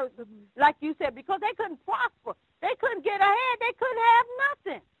generational curses, like you said, because they couldn't prosper. They couldn't get ahead. They couldn't have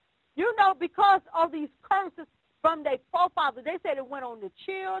nothing, you know, because of these curses from their forefathers. They said it went on the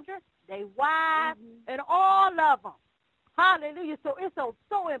children, their wives, and all of them. Hallelujah. So it's so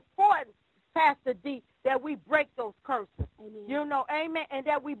important, Pastor D, that we break those curses. Amen. You know, amen, and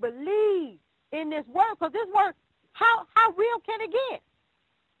that we believe in this word, because this word, how real can it get?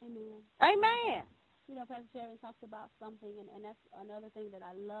 Amen. Amen. You know, Pastor Sharon talks about something, and that's another thing that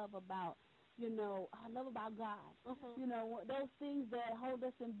I love about, you know, God. You know, those things that hold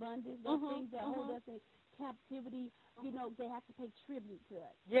us in bondage, those things that hold us in captivity, you know, they have to pay tribute to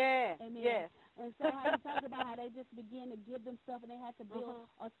us. Yeah. Amen. Yeah. And so how you talk about how they just begin to give them stuff, and they had to build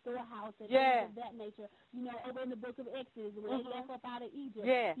a storehouse and Yeah. things of that nature. You know, over in the book of Exodus, when they left up out of Egypt,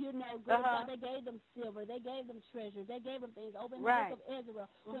 Yeah. you know, they gave them silver, they gave them treasures, they gave them things. Over in the book of Ezra,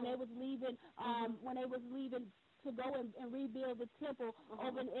 when they was leaving, to go and rebuild the temple,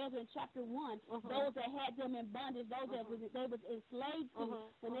 over in Ezra in chapter 1, those that had them in bondage, those that they was enslaved to,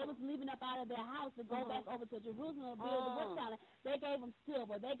 when they was leaving up out of their house to go back over to Jerusalem and build the watchtower, they gave them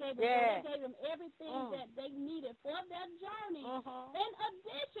silver, they gave them gold, they gave them everything that they needed for their journey, in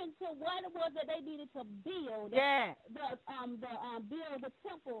addition to what it was that they needed to build build the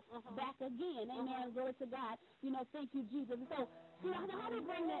temple back again. Amen. Glory to God. You know, thank you, Jesus. So, you know, how do we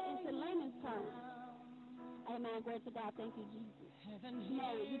bring that into layman's terms? Amen. Glory to God. Thank you, Jesus. You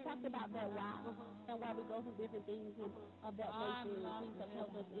know, you talked about that why, and why we go through different things of that nature, and things that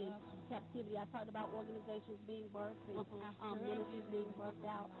help us in captivity. I talked about organizations being birthed, and ministries being birthed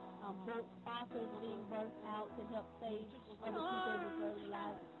out, books, authors being birthed out to help save other people and preserve the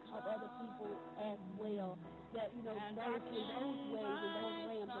lives of other people as well. That, you know, those ways and those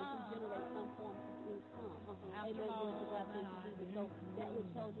realms, and we generate some form of income. Amen. Glory to God. Thank you, Jesus. So that which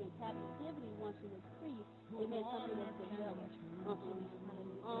held you in captivity once you were free, amen, something was developed. Amen.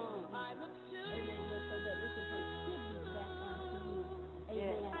 So that it can contribute back unto you.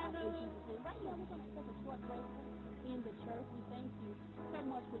 Amen. In Jesus' name. Right now, we're going to take a short break in the church. We thank you so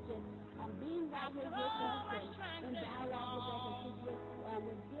much for just being right here with us and in dialogue with us, and just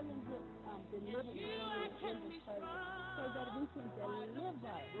we're dealing with deliverance in the church, so that we can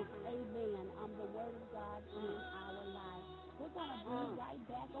deliver, amen, the word of God in our lives. We're going to be right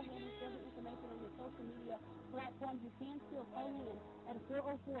back. Go ahead and share the information on your social media platforms. You can still phone in at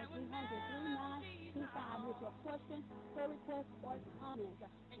 404-300-3925 with your questions, prayer requests, or comments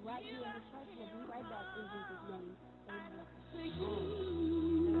right here in the church. We'll be right back in Jesus' name. Amen.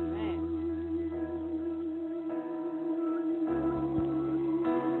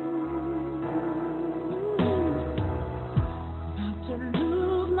 To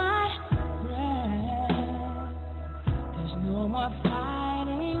lose my breath, there's no more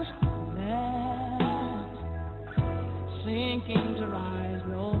fighting left, sinking to rise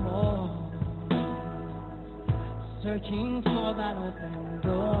no more, searching for that open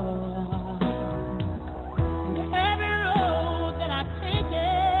door.